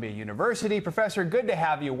of Columbia University. Professor, good to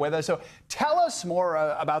have you with us. So tell us more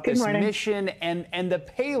about this mission and the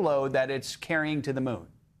payload that it's carrying to the moon.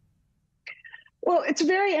 Well, it's a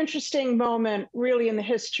very interesting moment, really, in the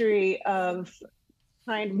history of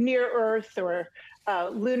kind of near-Earth or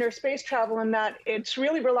lunar space travel, in that it's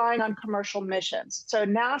really relying on commercial missions. So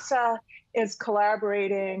NASA is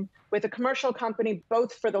collaborating with a commercial company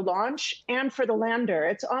both for the launch and for the lander.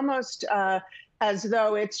 It's almost as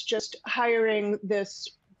though it's just hiring this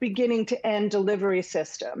beginning-to-end delivery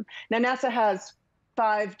system. Now, NASA has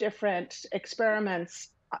 5 different experiments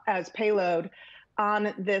as payload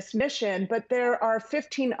on this mission, but there are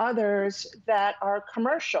 15 others that are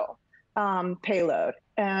commercial payload,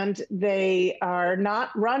 and they are not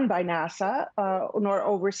run by NASA nor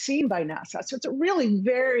overseen by NASA. So it's a really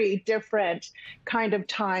very different kind of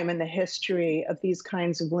time in the history of these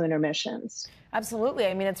kinds of lunar missions. Absolutely.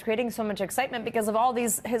 I mean, it's creating so much excitement because of all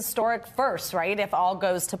these historic firsts, right? If all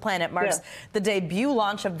goes to plan, it marks the debut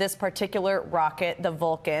launch of this particular rocket, the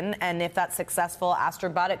Vulcan. And if that's successful,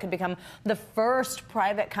 Astrobotic could become the first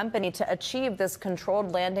private company to achieve this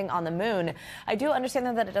controlled landing on the moon. I do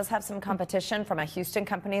understand that it does have some competition from a Houston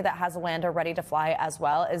company that has a lander ready to fly as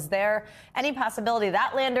well. Is there any possibility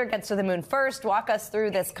that lander gets to the moon first? Walk us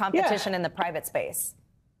through this competition in the private space.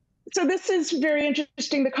 So this is very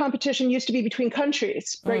interesting. The competition used to be between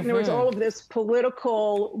countries, right? And there was all of this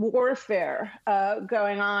political warfare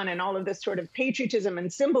going on and all of this sort of patriotism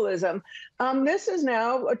and symbolism. This is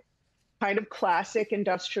now a kind of classic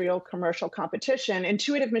industrial commercial competition.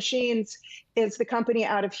 Intuitive Machines is the company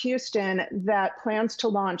out of Houston that plans to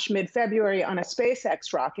launch mid-February on a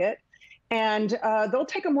SpaceX rocket. And they'll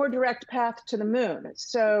take a more direct path to the moon.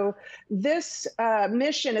 So this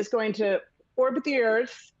mission is going to orbit the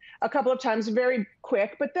Earth a couple of times, very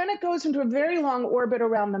quick, but then it goes into a very long orbit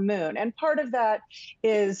around the moon. And part of that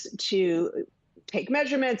is to take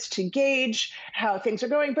measurements, to gauge how things are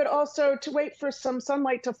going, but also to wait for some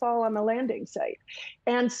sunlight to fall on the landing site.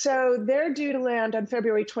 And so they're due to land on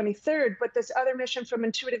February 23rd, but this other mission from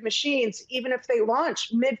Intuitive Machines, even if they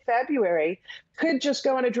launch mid-February, could just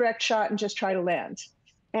go on a direct shot and just try to land.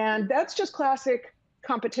 And that's just classic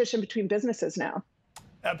competition between businesses now.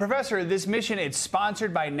 Professor, this mission, it's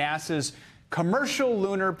sponsored by NASA's Commercial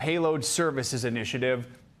Lunar Payload Services Initiative.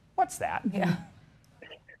 What's that?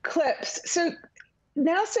 CLIPS. So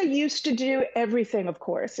NASA used to do everything, of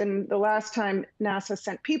course. And the last time NASA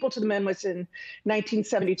sent people to the moon was in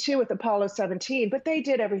 1972 with Apollo 17. But they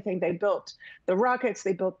did everything. They built the rockets.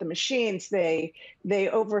 They built the machines. They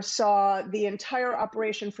oversaw the entire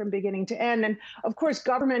operation from beginning to end. And, of course,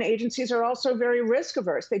 government agencies are also very risk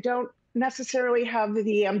averse. They don't necessarily have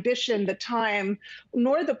the ambition, the time,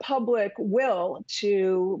 nor the public will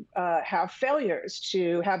to have failures,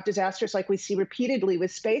 to have disasters like we see repeatedly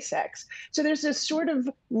with SpaceX. So there's this sort of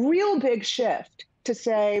real big shift to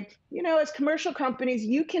say, you know, as commercial companies,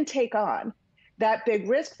 you can take on that big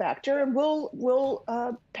risk factor and we'll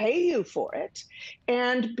pay you for it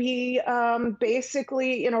and be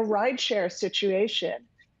basically in a rideshare situation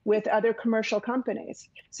with other commercial companies.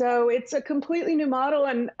 So it's a completely new model.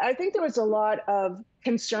 And I think there was a lot of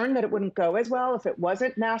concern that it wouldn't go as well if it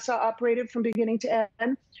wasn't NASA operated from beginning to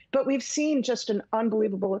end. But we've seen just an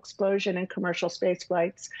unbelievable explosion in commercial space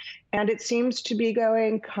flights. And it seems to be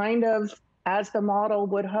going kind of as the model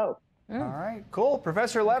would hope. All right, cool.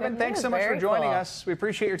 Professor Levin, thanks so much for joining us. We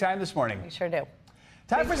appreciate your time this morning. We sure do.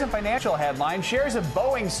 Time for some financial headlines. Shares of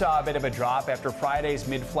Boeing saw a bit of a drop after Friday's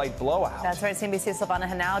mid-flight blowout. That's right. CNBC's Silvana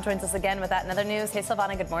Henao joins us again with that and other news. Hey,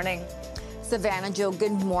 Silvana, good morning. Savannah, Joe,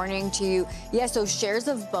 good morning to you. Yes, so shares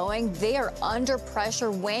of Boeing, they are under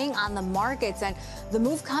pressure, weighing on the markets. And the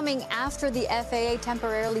move coming after the FAA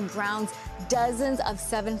temporarily grounds dozens of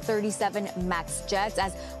 737 MAX jets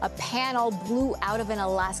as a panel blew out of an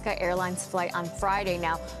Alaska Airlines flight on Friday.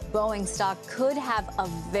 Now, Boeing stock could have a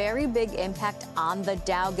very big impact on the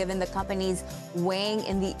Dow, given the company's weighing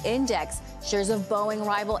in the index. Shares of Boeing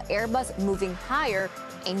rival Airbus moving higher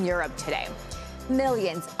in Europe today.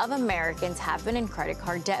 Millions of Americans have been in credit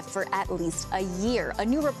card debt for at least a year. A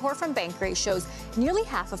new report from Bankrate shows nearly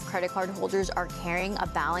half of credit card holders are carrying a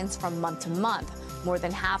balance from month to month. More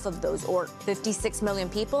than half of those, or 56 million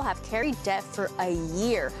people, have carried debt for a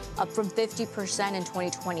year, up from 50% in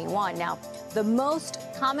 2021. Now, the most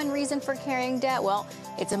common reason for carrying debt, well,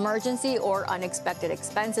 it's emergency or unexpected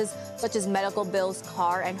expenses, such as medical bills,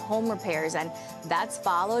 car and home repairs, and that's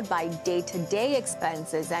followed by day-to-day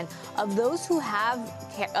expenses. And of those who have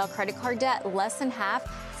credit card debt, less than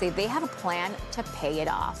half say they have a plan to pay it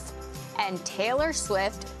off. And Taylor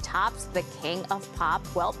Swift tops the king of pop,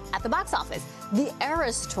 well, at the box office. The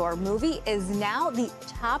Eras Tour movie is now the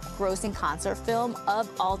top grossing concert film of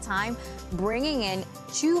all time, bringing in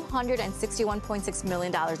 $261.6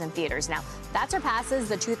 million in theaters. Now, that surpasses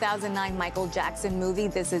the 2009 Michael Jackson movie,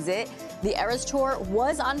 This Is It. The Eras Tour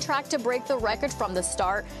was on track to break the record from the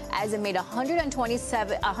start, as it made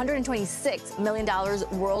 $126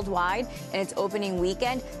 million worldwide in its opening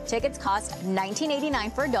weekend. Tickets cost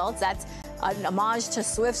 $19.89 for adults. That's an homage to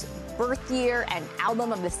Swift's birth year and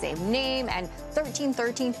album of the same name, and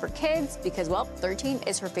 $13.13 for kids because, well, 13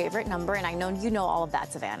 is her favorite number, and I know you know all of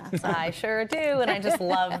that, Savannah. So. I sure do, and I just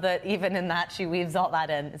love that even in that she weaves all that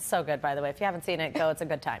in. It's so good, by the way. If you haven't seen it, go. It's a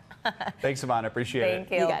good time. Thanks, Savannah. Appreciate it.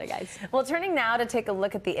 Thank you. You got it, guys. Well, turning now to take a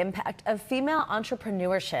look at the impact of female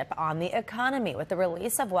entrepreneurship on the economy with the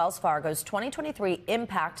release of Wells Fargo's 2023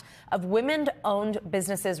 Impact of Women-Owned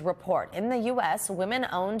Businesses report. In the U.S.,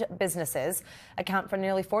 women-owned businesses account for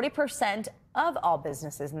nearly 40% of all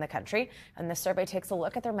businesses in the country, and this survey takes a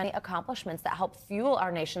look at their many accomplishments that help fuel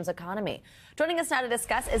our nation's economy. Joining us now to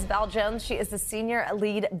discuss is Val Jones. She is the Senior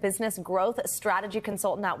Lead Business Growth Strategy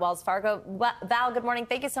Consultant at Wells Fargo. Val, good morning.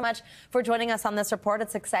 Thank you so much for joining us on this report.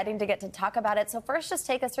 It's exciting to get to talk about it. So first, just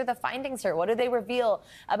take us through the findings here. What do they reveal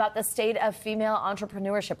about the state of female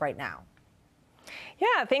entrepreneurship right now?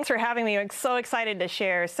 Yeah, thanks for having me. I'm so excited to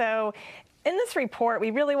share. So in this report, we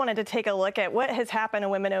really wanted to take a look at what has happened in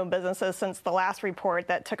women-owned businesses since the last report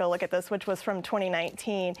that took a look at this, which was from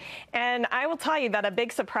 2019. And I will tell you that a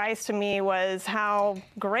big surprise to me was how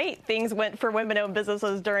great things went for women-owned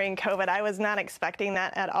businesses during COVID. I was not expecting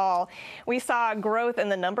that at all. We saw growth in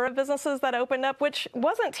the number of businesses that opened up, which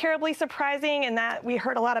wasn't terribly surprising in that we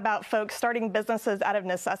heard a lot about folks starting businesses out of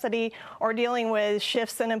necessity or dealing with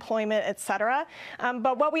shifts in employment, et cetera.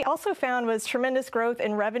 But what we also found was tremendous growth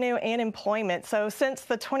in revenue and employment. So since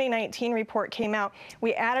the 2019 report came out,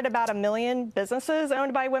 we added about 1 million businesses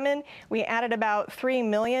owned by women. We added about 3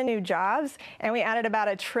 million new jobs, and we added about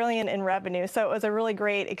 $1 trillion in revenue. So it was a really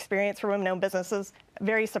great experience for women-owned businesses.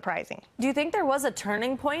 Very surprising. Do you think there was a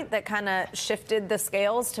turning point that kind of shifted the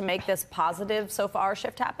scales to make this positive so far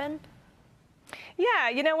shift happen? Yeah,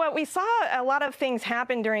 you know what? We saw a lot of things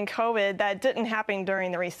happen during COVID that didn't happen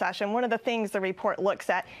during the recession. One of the things the report looks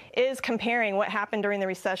at is comparing what happened during the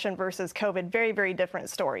recession versus COVID. Very, very different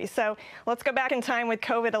stories. So let's go back in time with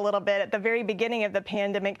COVID a little bit. At the very beginning of the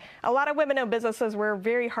pandemic, a lot of women-owned businesses were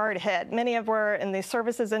very hard hit. Many of were in the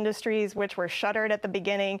services industries, which were shuttered at the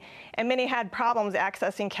beginning, and many had problems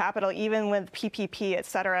accessing capital, even with PPP, et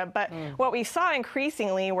cetera. But what we saw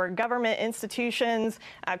increasingly were government institutions,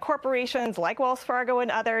 corporations like Wells Fargo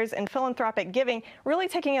and others, and philanthropic giving, really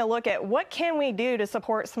taking a look at what can we do to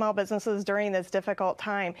support small businesses during this difficult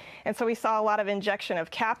time. And so we saw a lot of injection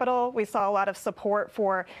of capital. We saw a lot of support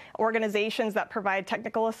for organizations that provide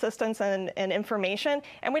technical assistance and information.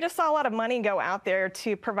 And we just saw a lot of money go out there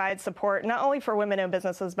to provide support, not only for women-owned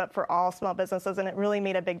businesses, but for all small businesses. And it really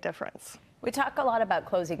made a big difference. We talk a lot about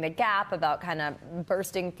closing the gap, about kind of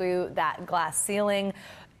bursting through that glass ceiling.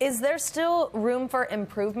 Is there still room for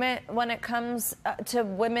improvement when it comes to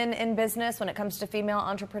women in business, when it comes to female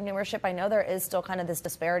entrepreneurship? I know there is still kind of this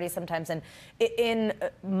disparity sometimes in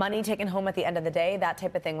money taken home at the end of the day, that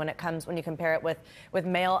type of thing when you compare it with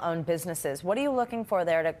male-owned businesses. What are you looking for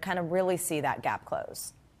there to kind of really see that gap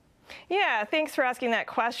close? Yeah, thanks for asking that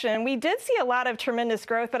question. We did see a lot of tremendous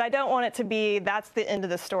growth, but I don't want it to be that's the end of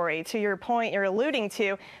the story. To your point you're alluding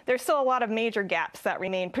to, there's still a lot of major gaps that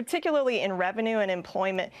remain, particularly in revenue and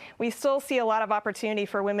employment. We still see a lot of opportunity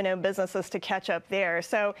for women-owned businesses to catch up there.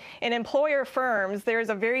 So in employer firms, there's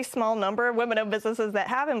a very small number of women-owned businesses that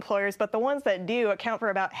have employers, but the ones that do account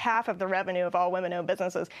for about half of the revenue of all women-owned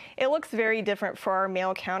businesses. It looks very different for our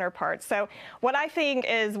male counterparts. So what I think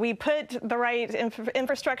is we put the right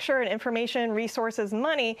infrastructure and information, resources,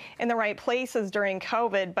 money in the right places during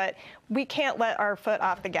COVID, but we can't let our foot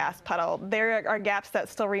off the gas pedal. There are gaps that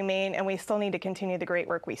still remain, and we still need to continue the great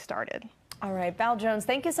work we started. All right, Val Jones,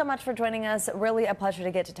 thank you so much for joining us. Really a pleasure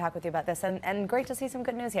to get to talk with you about this, and great to see some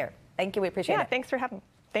good news here. Thank you. We appreciate it. Yeah, thanks for having me.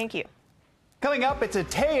 Thank you. Coming up, it's a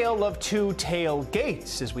tale of two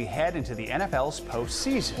tailgates as we head into the NFL's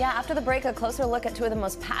postseason. Yeah, after the break, a closer look at two of the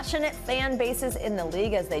most passionate fan bases in the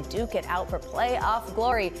league as they duke it out for playoff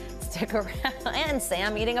glory. Stick around. And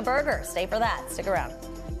Sam eating a burger. Stay for that. Stick around.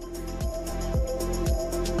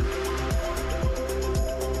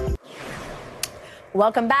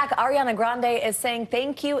 Welcome back. Ariana Grande is saying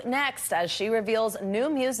thank you next as she reveals new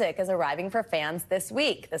music is arriving for fans this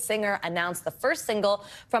week. The singer announced the first single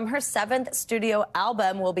from her 7th studio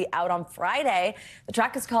album will be out on Friday. The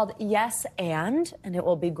track is called Yes and it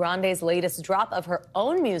will be Grande's latest drop of her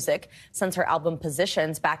own music since her album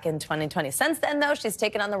Positions back in 2020. Since then, though, she's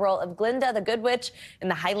taken on the role of Glinda the Good Witch in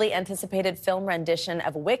the highly anticipated film rendition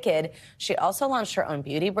of Wicked. She also launched her own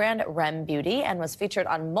beauty brand, Rem Beauty, and was featured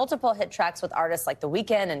on multiple hit tracks with artists like The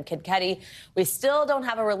Weeknd and Kid Cudi. We still don't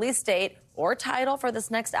have a release date or title for this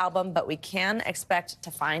next album, but we can expect to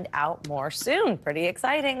find out more soon. Pretty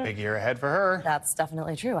exciting. Big year ahead for her. That's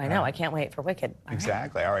definitely true. I know. I can't wait for Wicked.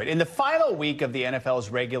 Exactly. All right. In the final week of the NFL's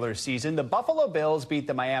regular season, the Buffalo Bills beat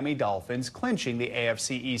the Miami Dolphins, clinching the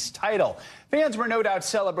AFC East title. Fans were no doubt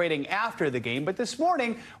celebrating after the game, but this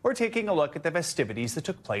morning we're taking a look at the festivities that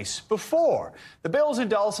took place before. The Bills and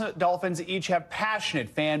Dolphins each have passionate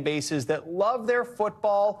fan bases that love their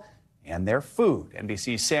football and their food.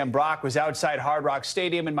 NBC's Sam Brock was outside Hard Rock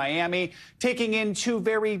Stadium in Miami, taking in two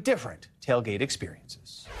very different tailgate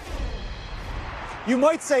experiences. You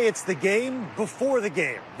might say it's the game before the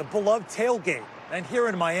game, the beloved tailgate. And here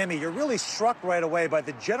in Miami, you're really struck right away by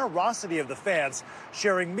the generosity of the fans,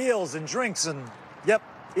 sharing meals and drinks and, yep,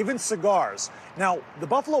 even cigars. Now, the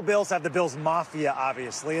Buffalo Bills have the Bills Mafia,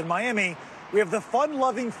 obviously. In Miami, we have the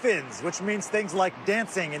fun-loving Finns, which means things like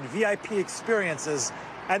dancing and VIP experiences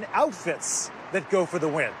and outfits that go for the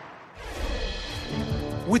win.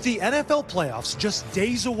 With the NFL playoffs just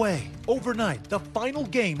days away, overnight, the final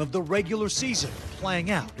game of the regular season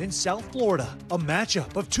playing out in South Florida. A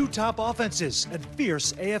matchup of two top offenses and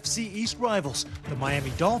fierce AFC East rivals, the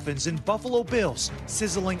Miami Dolphins and Buffalo Bills,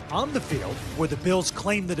 sizzling on the field where the Bills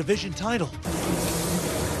claim the division title.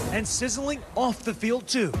 And sizzling off the field,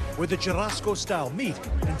 too, where the churrasco-style meat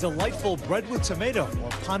and delightful bread with tomato, or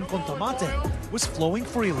pan con tomate, was flowing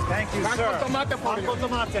freely. Thank you, sir. Pan con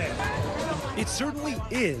tomate. It certainly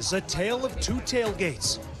is a tale of two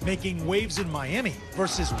tailgates, making waves in Miami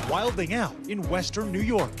versus wilding out in Western New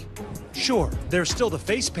York. Sure, there's still the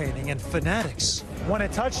face painting and fanatics. When a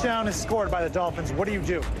touchdown is scored by the Dolphins, what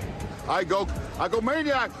do? I go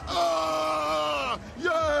maniac.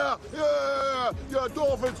 Yeah,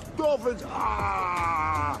 Dolphins.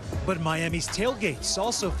 But Miami's tailgates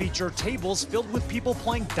also feature tables filled with people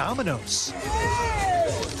playing dominoes.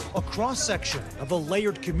 A cross-section of a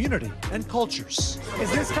layered community and cultures.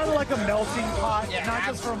 Is this kind of like a melting pot, not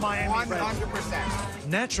just for Miami? 100%.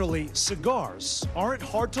 Naturally, cigars aren't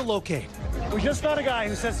hard to locate. We just found a guy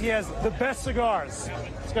who says he has the best cigars.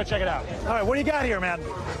 Let's go check it out. All right, what do you got here, man?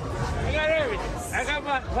 I got everything. I got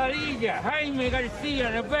my Parilla, Jaime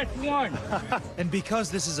Garcia, the best one. And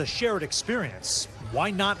because this is a shared experience,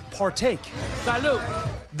 why not partake? Salud.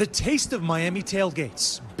 The taste of Miami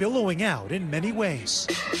tailgates, billowing out in many ways.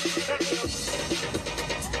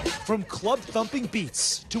 From club-thumping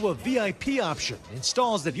beats to a VIP option in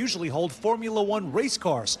stalls that usually hold Formula One race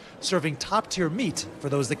cars, serving top-tier meat for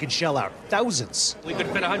those that can shell out thousands. We could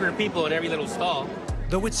fit 100 people in every little stall.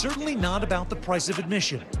 Though it's certainly not about the price of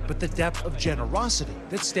admission, but the depth of generosity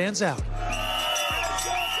that stands out.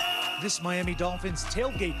 This Miami Dolphins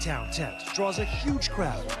Tailgate Town tent draws a huge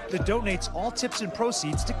crowd that donates all tips and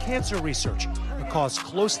proceeds to cancer research, a cause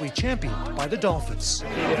closely championed by the Dolphins.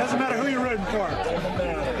 It doesn't matter who you're rooting for.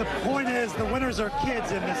 The point is the winners are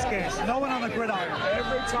kids in this case. No one on the gridiron.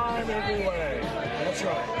 Every time, every way. That's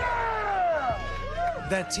right.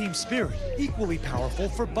 That team spirit, equally powerful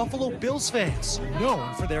for Buffalo Bills fans,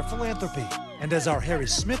 known for their philanthropy. And as our Harry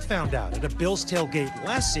Smith found out at a Bills tailgate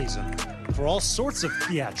last season, for all sorts of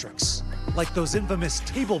theatrics, like those infamous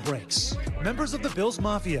table breaks. Members of the Bills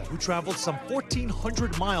Mafia, who traveled some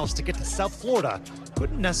 1,400 miles to get to South Florida,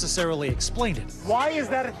 couldn't necessarily explain it. Why is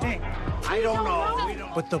that a thing? I don't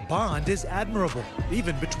know. But the bond is admirable,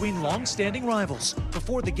 even between long-standing rivals.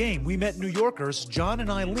 Before the game, we met New Yorkers John and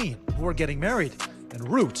Eileen, who are getting married, and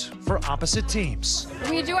root for opposite teams.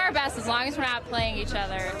 We do our best, as long as we're not playing each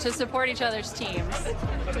other, to support each other's teams.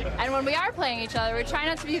 And when we are playing each other, we try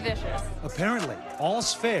not to be vicious. Apparently,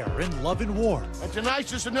 all's fair in love and war. And tonight's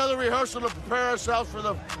just another rehearsal to prepare ourselves for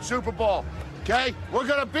the Super Bowl. Okay? We're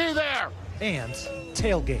gonna be there! And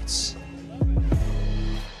tailgates.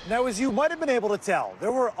 Now, as you might have been able to tell,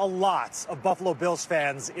 there were a lot of Buffalo Bills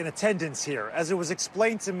fans in attendance here. As it was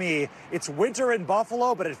explained to me, it's winter in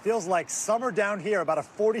Buffalo, but it feels like summer down here, about a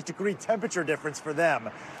 40-degree temperature difference for them.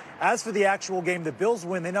 As for the actual game, the Bills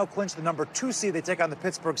win. They now clinch the number 2 seed. They take on the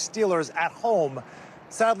Pittsburgh Steelers at home.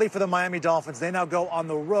 Sadly for the Miami Dolphins, they now go on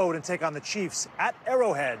the road and take on the Chiefs at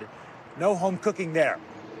Arrowhead. No home cooking there.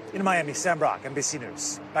 In Miami, Sam Brock, NBC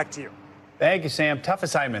News. Back to you. Thank you, Sam. Tough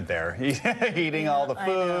assignment there. Eating all the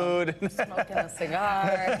food. Smoking a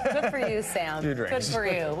cigar. Good for you, Sam. Two drinks. Good for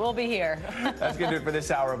you. We'll be here. That's going to do it for this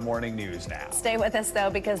hour of morning news now. Stay with us, though,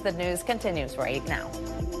 because the news continues right now.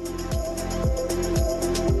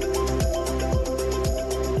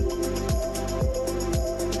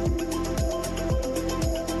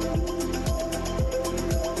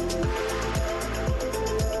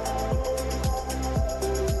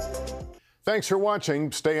 Thanks for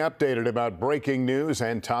watching. Stay updated about breaking news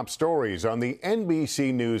and top stories on the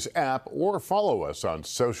NBC News app or follow us on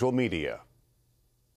social media.